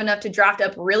think they have enough to draft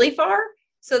up really far.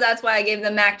 So that's why I gave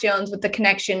them Mac Jones with the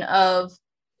connection of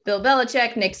Bill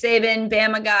Belichick, Nick Saban,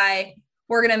 Bama guy.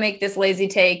 We're going to make this lazy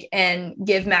take and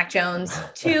give Mac Jones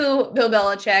to Bill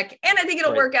Belichick. And I think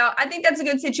it'll work out. I think that's a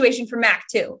good situation for Mac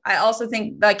too. I also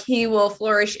think like he will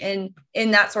flourish in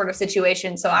that sort of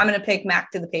situation. So I'm going to pick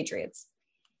Mac to the Patriots.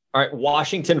 All right.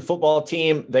 Washington football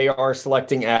team. They are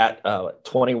selecting at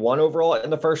 21 overall in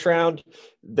the first round.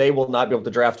 They will not be able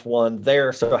to draft one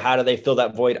there. So how do they fill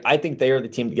that void? I think they are the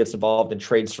team that gets involved in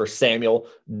trades for Samuel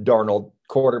Darnold,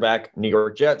 quarterback, New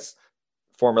York Jets,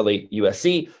 formerly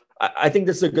USC. I think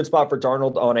this is a good spot for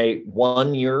Darnold on a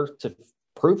 1 year to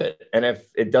prove it. And if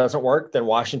it doesn't work, then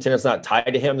Washington is not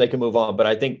tied to him. They can move on. But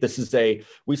I think this is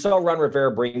we saw Ron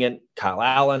Rivera bring in Kyle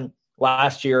Allen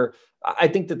last year. I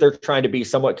think that they're trying to be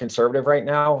somewhat conservative right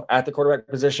now at the quarterback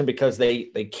position because they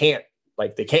can't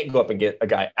go up and get a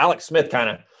guy. Alex Smith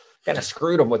kind of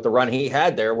screwed them with the run he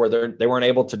had there where they weren't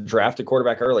able to draft a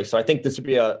quarterback early. So I think this would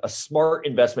be a smart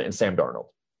investment in Sam Darnold.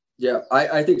 Yeah,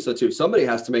 I think so too. Somebody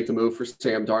has to make the move for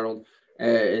Sam Darnold.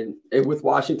 And with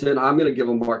Washington, I'm going to give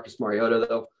him Marcus Mariota,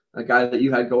 though, a guy that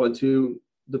you had going to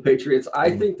the Patriots.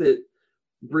 I think that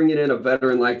bringing in a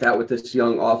veteran like that with this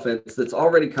young offense that's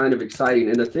already kind of exciting.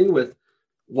 And the thing with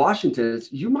Washington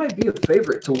is you might be a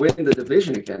favorite to win the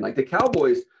division again. Like the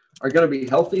Cowboys are going to be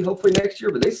healthy hopefully next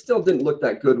year, but they still didn't look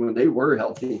that good when they were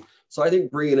healthy. So I think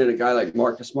bringing in a guy like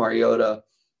Marcus Mariota,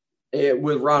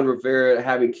 with Ron Rivera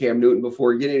having Cam Newton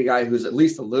before, getting a guy who's at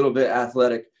least a little bit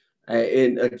athletic,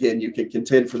 and again, you can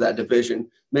contend for that division.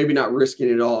 Maybe not risking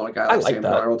it all on a guy like Sam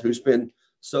Darnold, who's been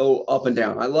so up and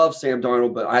down. I love Sam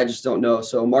Darnold, but I just don't know.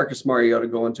 So Marcus Mariota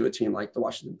going to a team like the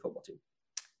Washington football team.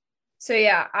 So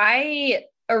yeah, I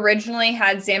originally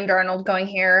had Sam Darnold going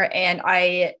here, and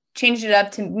I changed it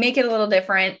up to make it a little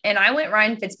different. And I went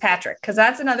Ryan Fitzpatrick because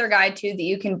that's another guy too that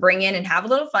you can bring in and have a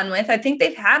little fun with. I think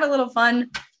they've had a little fun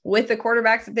with the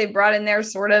quarterbacks that they've brought in there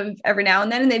sort of every now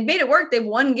and then, and they've made it work. They've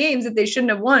won games that they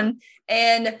shouldn't have won.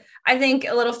 And I think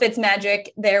a little Fitz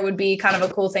magic there would be kind of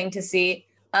a cool thing to see.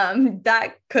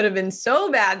 That could have been so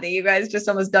bad that you guys just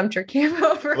almost dumped your cam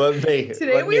over.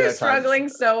 Today we are struggling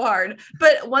so hard.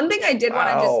 But one thing I did want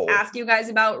to just ask you guys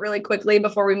about really quickly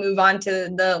before we move on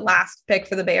to the last pick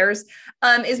for the Bears,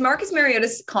 is Marcus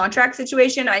Mariota's contract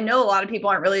situation. I know a lot of people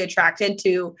aren't really attracted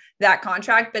to that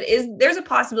contract, but there's a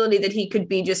possibility that he could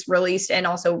be just released and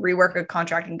also rework a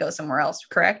contract and go somewhere else,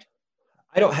 correct?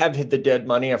 I don't have the dead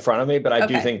money in front of me, but I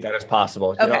do think that is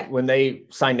possible. You know, when they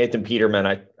signed Nathan Peterman,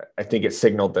 I think it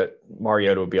signaled that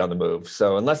Mariota would be on the move.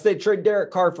 So unless they trade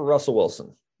Derek Carr for Russell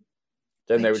Wilson,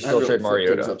 then they would still trade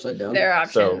Mariota. Upside down. Their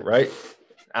option. So, right?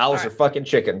 Owls are fucking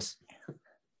chickens.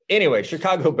 Anyway,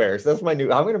 Chicago Bears. That's my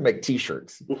new. I'm going to make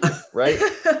T-shirts, right?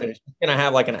 And it's going to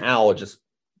have like an owl just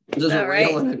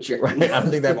railing at chicken. Right? I don't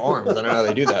think they have arms. I don't know how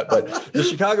they do that, but the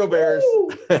Chicago Bears.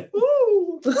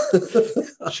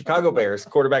 Chicago Bears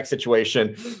quarterback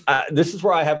situation. This is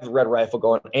where I have the red rifle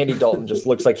going. Andy Dalton just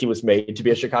looks like he was made to be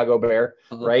a Chicago Bear,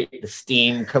 right? The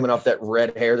steam coming off that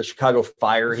red hair, the Chicago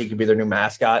Fire. He could be their new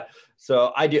mascot.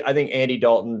 So I think Andy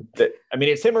Dalton.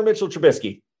 It's him or Mitchell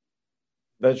Trubisky.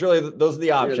 That's really those are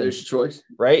the options. Yeah, there's your choice,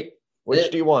 right?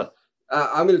 Which do you want?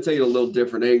 I'm going to take it a little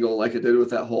different angle, like I did with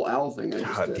that whole owl thing.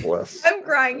 God bless. I'm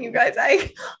crying, you guys.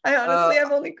 I honestly,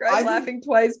 I've only cried laughing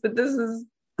twice, but this is.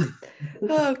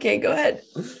 Okay, go ahead.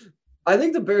 I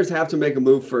think the Bears have to make a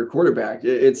move for a quarterback.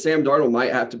 Sam Darnold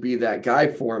might have to be that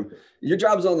guy for him. Your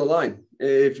job's on the line.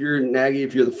 If you're Nagy,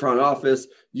 if you're the front office,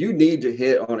 you need to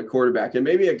hit on a quarterback. And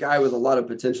maybe a guy with a lot of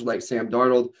potential like Sam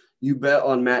Darnold, you bet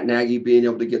on Matt Nagy being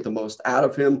able to get the most out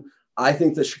of him. I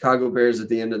think the Chicago Bears at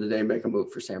the end of the day make a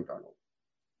move for Sam Darnold.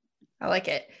 I like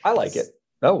it.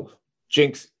 Oh,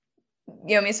 jinx.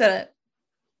 You want me to set it?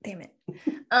 Damn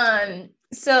it.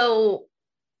 So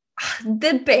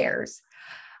the Bears,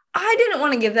 I didn't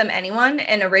want to give them anyone.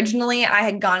 And originally I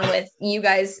had gone with you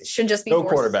guys should just be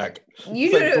quarterback.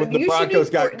 The Broncos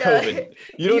got COVID.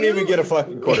 You don't even get a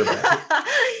fucking quarterback.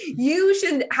 You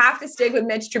should have to stick with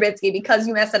Mitch Trubisky because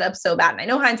you messed it up so bad. And I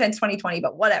know hindsight's 2020,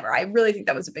 but whatever. I really think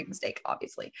that was a big mistake,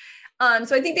 obviously.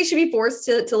 So I think they should be forced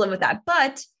to live with that.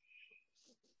 But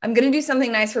I'm going to do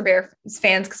something nice for Bears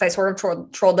fans because I sort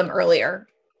of trolled them earlier.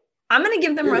 I'm going to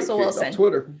give them Russell Wilson.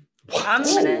 Twitter.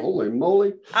 Holy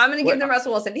moly. I'm gonna give them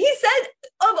Russell Wilson. He said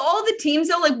of all the teams,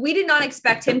 though, like we did not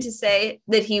expect him to say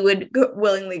that he would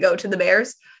willingly go to the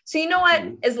Bears. So you know what?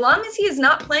 As long as he is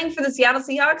not playing for the Seattle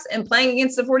Seahawks and playing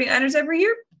against the 49ers every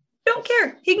year, don't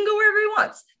care. He can go wherever he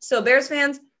wants. So Bears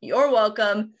fans, you're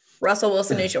welcome. Russell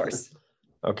Wilson is yours.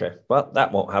 Okay. Well,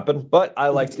 that won't happen, but I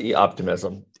like the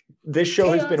optimism. This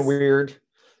show has been weird.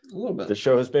 A little bit. The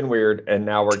show has been weird, and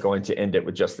now we're going to end it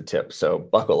with just the tip. So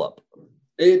buckle up.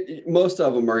 Most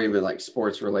of them are even like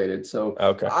sports related. So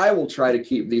Okay. I will try to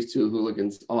keep these two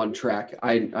hooligans on track.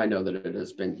 I know that it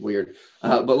has been weird,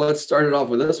 but let's start it off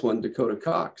with this one, Dakota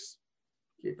Cox.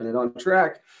 Keeping it on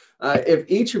track. If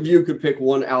each of you could pick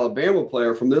one Alabama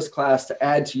player from this class to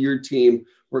add to your team,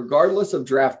 regardless of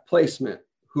draft placement,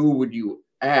 who would you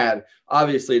add?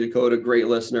 Obviously, Dakota, great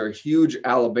listener, huge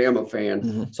Alabama fan.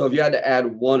 Mm-hmm. So if you had to add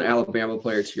one Alabama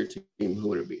player to your team, who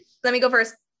would it be? Let me go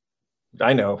first.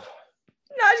 I know.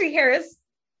 Najee Harris.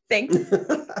 Thanks.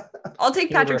 I'll take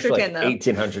Patrick Surtain, though.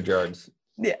 1,800 yards.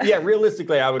 Yeah. Yeah,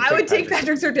 realistically, I would take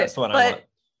Patrick Surtain. That's what I but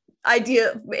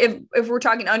want. if we're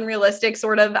talking unrealistic,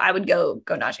 sort of, I would go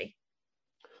Najee.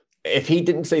 If he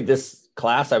didn't say this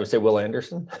class, I would say Will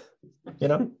Anderson,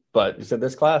 but you said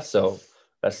this class. So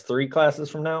that's 3 classes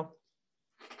from now.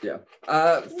 Yeah.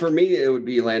 For me, it would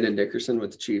be Landon Dickerson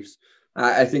with the Chiefs.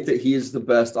 I think that he's the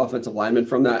best offensive lineman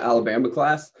from that Alabama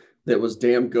class that was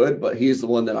damn good, but he's the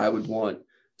one that I would want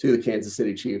to the Kansas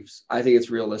City Chiefs. I think it's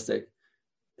realistic.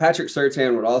 Patrick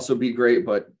Surtain would also be great,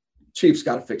 but Chiefs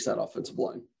got to fix that offensive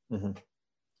line. Mm-hmm.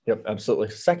 Yep, absolutely.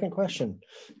 Second question.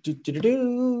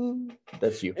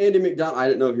 That's you. Andy McDonald. I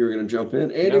didn't know if you were going to jump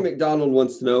in. Andy McDonald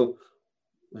wants to know,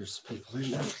 there's people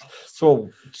in there. So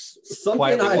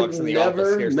something I've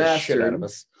never mastered.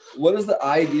 What is the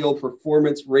ideal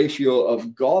performance ratio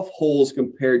of golf holes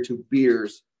compared to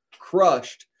beers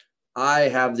crushed? I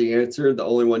have the answer. The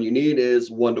only one you need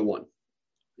is 1-to-1.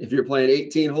 If you're playing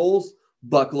 18 holes,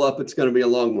 buckle up. It's going to be a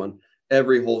long one.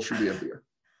 Every hole should be a beer.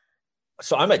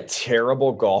 So I'm a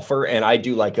terrible golfer, and I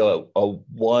do like a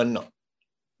 1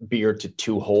 beer to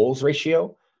 2 holes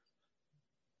ratio.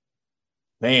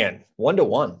 Man,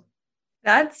 1-to-1.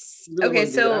 That's okay.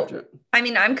 So, I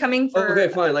mean, I'm coming for.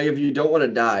 Okay, fine. Like if you don't want to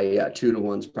die, yeah,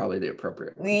 2-to-1 is probably the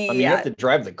appropriate. I mean, you have to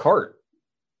drive the cart.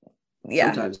 Yeah.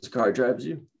 Sometimes the car drives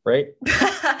you. Right.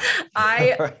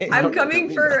 I'm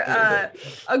coming for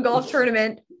a golf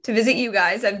tournament to visit you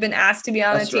guys. I've been asked to be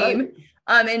on a team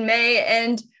in May,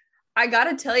 and I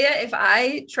gotta tell you, if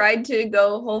I tried to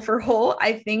go hole for hole,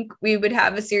 I think we would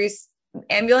have a serious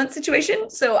ambulance situation.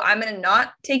 So I'm gonna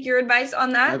not take your advice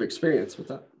on that. I have experience with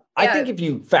that. I think if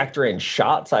you factor in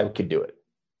shots, I could do it.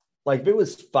 Like if it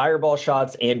was fireball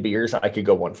shots and beers, I could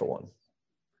go 1-for-1.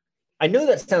 I know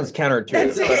that sounds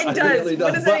counterintuitive. It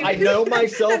does. But I know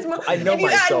myself. I know if you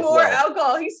myself. add more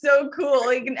alcohol, he's so cool.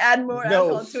 He can add more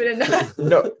alcohol to it.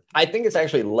 No, I think it's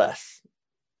actually less.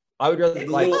 I would rather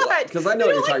because I know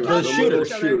what you're talking about. The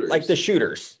shooters, like the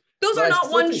shooters. Those are not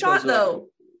one shot though.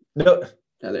 No.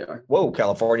 Yeah, they are. Whoa,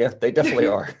 California. They definitely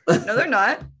are. No, they're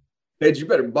not. Hey, you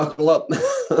better buckle up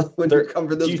when you come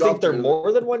for this. Do you think they're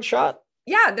more than one shot?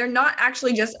 Yeah, they're not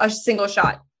actually just a single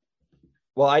shot.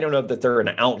 Well, I don't know that they're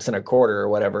 1.25 ounces or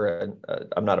whatever. And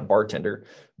I'm not a bartender.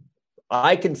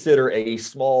 I consider a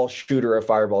small shooter of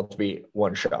Fireball to be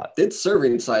 1 shot. Its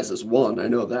serving size is 1. I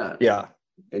know that. Yeah.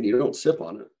 And you don't sip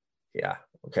on it. Yeah.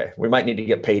 Okay. We might need to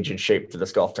get Paige in shape for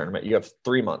this golf tournament. You have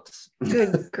 3 months.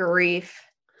 Good grief.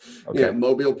 Okay. Yeah,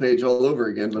 Mobile Page all over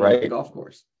again, but on the golf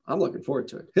course. I'm looking forward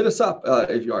to it. Hit us up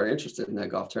if you are interested in that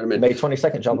golf tournament. May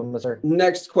 22nd, Joplin, Missouri.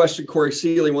 Next question, Corey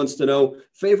Seeley wants to know,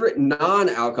 favorite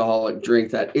non-alcoholic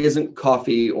drink that isn't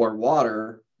coffee or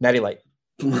water? Natty Light.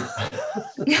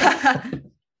 Yeah.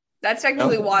 That's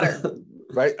technically water.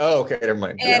 Right? Oh, okay. Never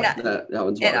mind. And, that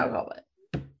one's and water.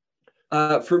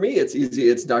 alcohol. For me, it's easy.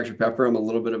 It's Dr. Pepper. I'm a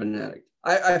little bit of an addict.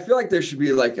 I feel like there should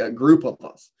be like a group of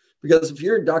us, because if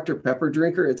you're a Dr. Pepper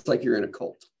drinker, it's like you're in a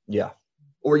cult. Yeah.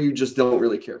 Or you just don't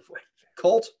really care for it.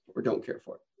 Cult or don't care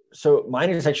for it. So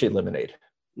mine is actually lemonade.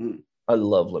 I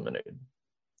love lemonade.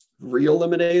 Real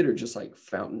lemonade or just like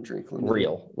fountain drink lemonade?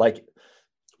 Real. Like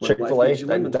Chick-fil-A,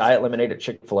 that diet lemonade at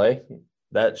Chick-fil-A,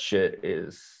 that shit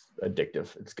is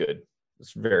addictive. It's good.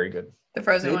 It's very good. The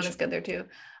frozen one is good there too.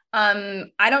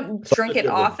 I don't drink it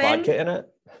often. Vodka in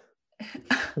it?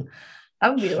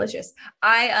 That would be delicious.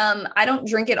 I don't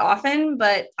drink it often,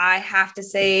 but I have to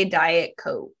say Diet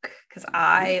Coke, because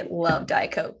I love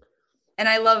Diet Coke. And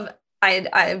I love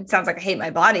it sounds like I hate my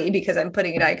body because I'm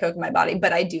putting a Diet Coke in my body,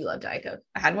 but I do love Diet Coke.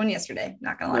 I had one yesterday.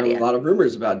 Not gonna lie to There are you. a lot of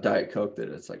rumors about Diet Coke that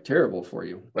it's like terrible for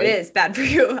you. Right? It is bad for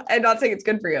you. I'm not saying it's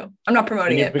good for you. I'm not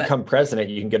promoting when you it. become president,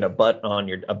 you can get a button on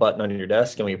your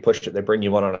desk, and when you push it, they bring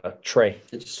you one on a tray.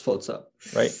 It just floats up.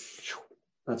 Right.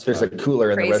 There's a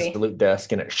cooler in the Crazy. Resolute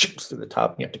desk, and it shoots through the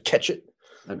top. And you have to catch it.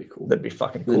 That'd be cool. That'd be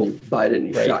fucking Then cool. you bite it and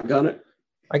you shotgun it.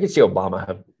 I could see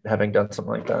Obama having done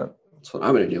something like that. That's what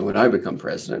I'm going to do when I become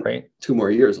president. Right. 2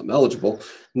 more years, I'm eligible.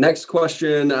 Next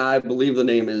question. I believe the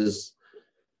name is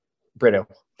Brito.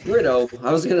 Brito.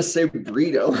 I was going to say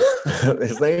Brito.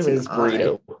 His name is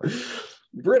Brito.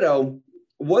 Brito,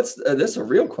 this is a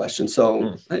real question.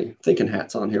 So, hey, thinking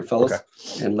hats on here, fellas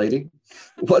and lady.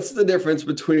 What's the difference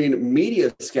between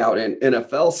media scout and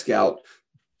NFL scout?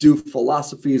 Do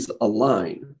philosophies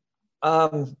align?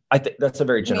 I think that's a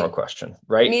very general question,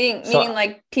 right? Meaning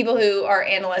like people who are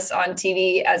analysts on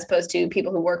TV as opposed to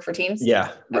people who work for teams.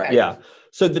 Yeah. Okay. Yeah.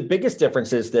 So the biggest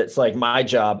difference is that's like my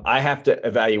job. I have to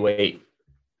evaluate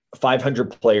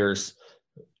 500 players,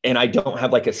 and I don't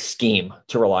have like a scheme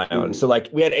to rely on. So like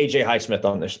we had AJ Highsmith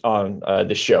on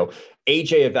this show.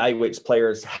 AJ evaluates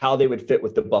players how they would fit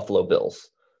with the Buffalo Bills.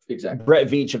 Exactly. Brett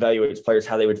Veach evaluates players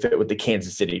how they would fit with the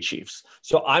Kansas City Chiefs.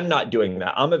 So I'm not doing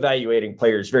that. I'm evaluating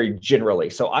players very generally.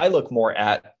 So I look more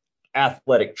at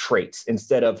athletic traits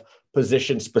instead of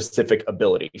position-specific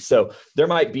ability. So there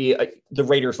might be the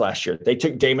Raiders last year. They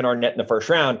took Damon Arnett in the first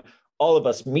round. All of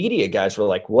us media guys were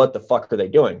like, what the fuck are they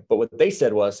doing? But what they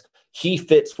said was, he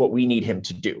fits what we need him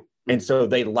to do. And so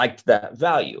they liked that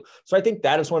value. So I think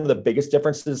that is one of the biggest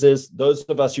differences is those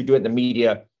of us who do it in the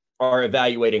media are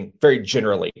evaluating very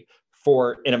generally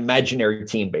for an imaginary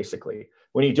team, basically.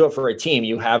 When you do it for a team,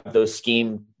 you have those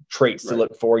scheme traits to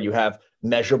look for. You have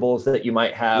measurables that you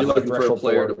might have. You're looking for a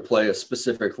player to play a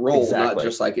specific role, not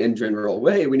just like in general.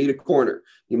 Hey, we need a corner.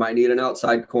 You might need an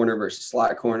outside corner versus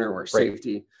slot corner or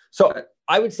safety. So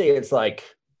I would say it's like,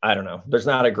 I don't know. There's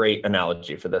not a great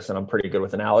analogy for this, and I'm pretty good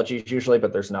with analogies usually,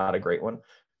 but there's not a great one.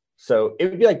 So it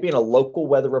would be like being a local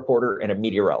weather reporter and a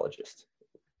meteorologist.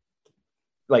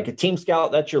 Like a team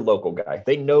scout, that's your local guy.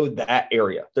 They know that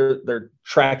area. They're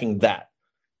tracking that.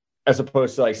 As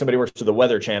opposed to like somebody works for the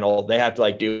Weather Channel, they have to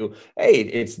like do, hey,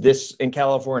 it's this in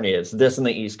California, it's this in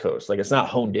the East Coast. Like it's not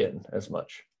honed in as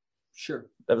much. Sure.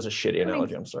 That was a shitty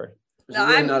analogy. I'm sorry. It's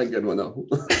really not a good one though.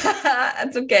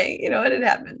 That's okay. You know what? It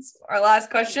happens. Our last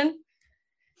question.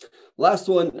 Last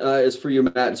one is for you,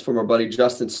 Matt. It's from our buddy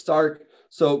Justin Stark.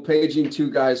 So paging 2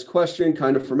 guys question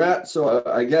kind of for Matt. So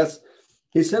I guess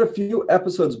he said a few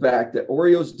episodes back that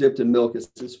Oreos dipped in milk is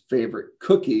his favorite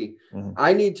cookie. Mm-hmm.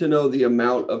 I need to know the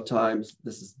amount of times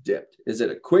this is dipped. Is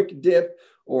it a quick dip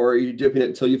or are you dipping it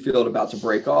until you feel it about to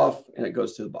break off and it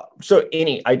goes to the bottom? So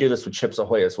I do this with Chips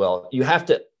Ahoy as well. You have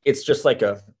to, it's just like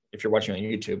if you're watching on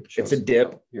YouTube, it's a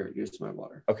dip. Here, use my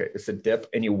water. Okay. It's a dip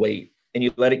and you wait and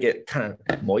you let it get kind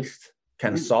of moist,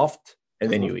 kind of soft,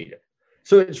 and then you eat it.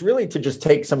 So it's really to just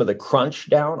take some of the crunch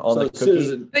down on the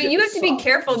cookie. But you have to be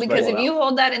careful because if you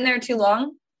hold that in there too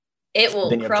long, it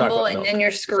will crumble and then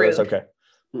you're screwed. So that's okay.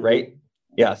 Right?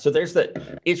 Yeah. So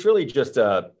it's really just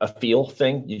a feel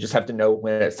thing. You just have to know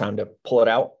when it's time to pull it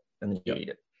out and then you eat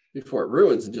it. Before it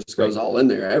ruins and just goes all in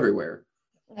there everywhere.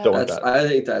 No. I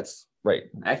think that's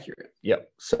accurate.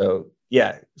 Yep. So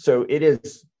yeah. So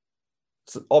it's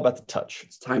all about the touch.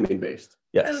 It's timing based.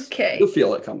 Yes. Okay. You'll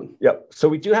feel it coming. Yep. So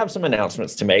we do have some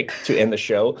announcements to make to end the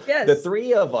show. Yes. The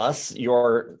 3 of us,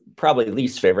 your probably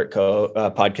least favorite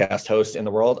podcast host in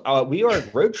the world, we are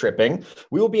road tripping.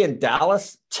 We will be in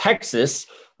Dallas, Texas,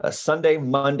 Sunday,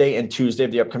 Monday, and Tuesday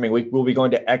of the upcoming week. We'll be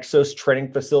going to Exos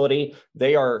Training Facility.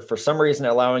 They are, for some reason,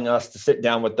 allowing us to sit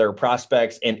down with their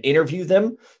prospects and interview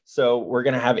them. So we're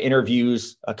going to have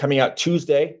interviews coming out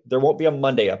Tuesday. There won't be a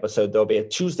Monday episode. There'll be a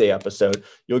Tuesday episode.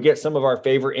 You'll get some of our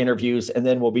favorite interviews, and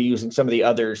then we'll be using some of the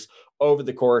others over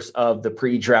the course of the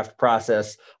pre-draft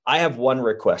process. I have one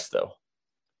request, though.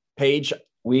 Paige,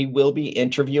 we will be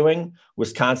interviewing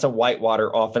Wisconsin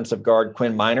Whitewater offensive guard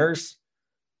Quinn Miners.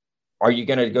 Are you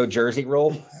going to go jersey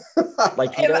roll?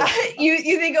 Like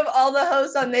you think of all the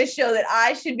hosts on this show that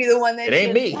I should be the one that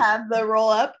should have the roll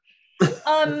up?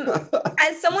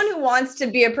 As someone who wants to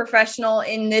be a professional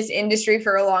in this industry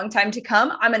for a long time to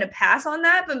come, I'm going to pass on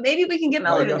that, but maybe we can get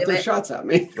Mello to do it. Shots at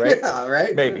me. Right? Yeah,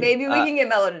 right. Maybe we can get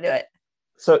Mello to do it.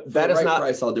 So that is not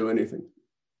price. I'll do anything.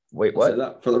 Wait,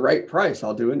 what? For the right price,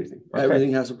 I'll do anything. Okay.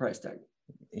 Everything has a price tag.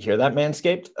 You hear that,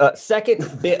 Manscaped?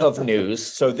 Second bit of news.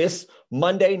 So this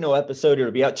Monday, no episode.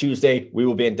 It'll be out Tuesday. We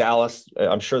will be in Dallas.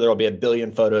 I'm sure there will be a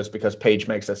billion photos because Paige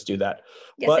makes us do that.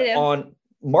 Yes, but on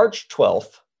March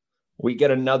 12th, we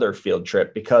get another field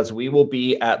trip because we will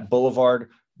be at Boulevard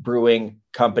Brewing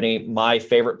Company, my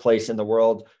favorite place in the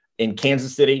world in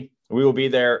Kansas City. We will be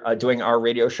there doing our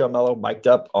radio show, Mellow, mic'd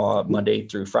up on Monday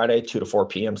through Friday, 2 to 4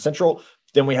 p.m. Central.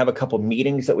 Then we have a couple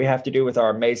meetings that we have to do with our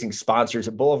amazing sponsors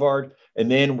at Boulevard. And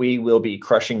then we will be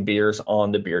crushing beers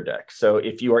on the beer deck. So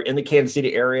if you are in the Kansas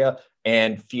City area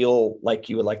and feel like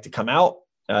you would like to come out,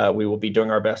 we will be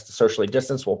doing our best to socially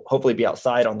distance. We'll hopefully be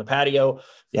outside on the patio.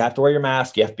 You have to wear your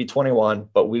mask. You have to be 21,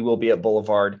 but we will be at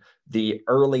Boulevard the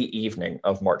early evening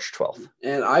of March 12th.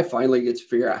 And I finally get to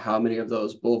figure out how many of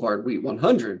those Boulevard Wheat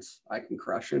 100s I can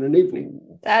crush in an evening.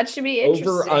 That should be interesting.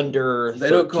 Over, under. They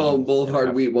don't call them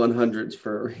Boulevard Wheat 100s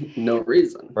for no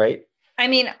reason. Right? I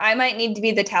mean, I might need to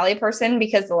be the tally person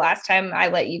because the last time I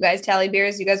let you guys tally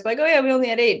beers, you guys were like, oh yeah, we only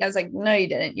had 8. And I was like, no, you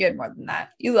didn't. You had more than that.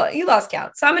 You lost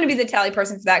count. So I'm going to be the tally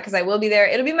person for that because I will be there.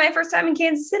 It'll be my first time in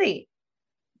Kansas City.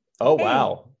 Oh, Hey.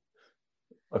 wow.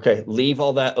 Okay. Leave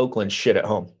all that Oakland shit at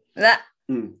home. That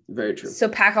Very true. So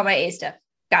pack all my A stuff.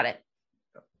 Got it.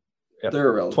 Yep. They're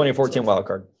irrelevant. 2014 wild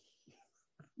card.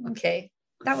 Okay.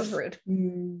 That was rude.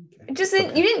 You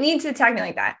didn't need to attack me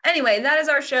like that. Anyway, that is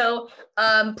our show.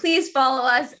 Please follow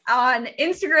us on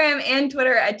Instagram and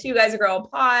Twitter at 2 Guys a Girl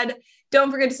Pod.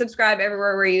 Don't forget to subscribe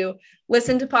everywhere where you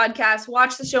listen to podcasts.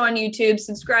 Watch the show on YouTube.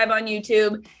 Subscribe on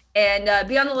YouTube, and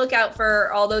be on the lookout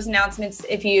for all those announcements.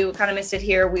 If you kind of missed it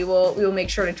here, we will make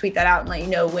sure to tweet that out and let you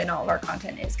know when all of our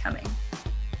content is coming.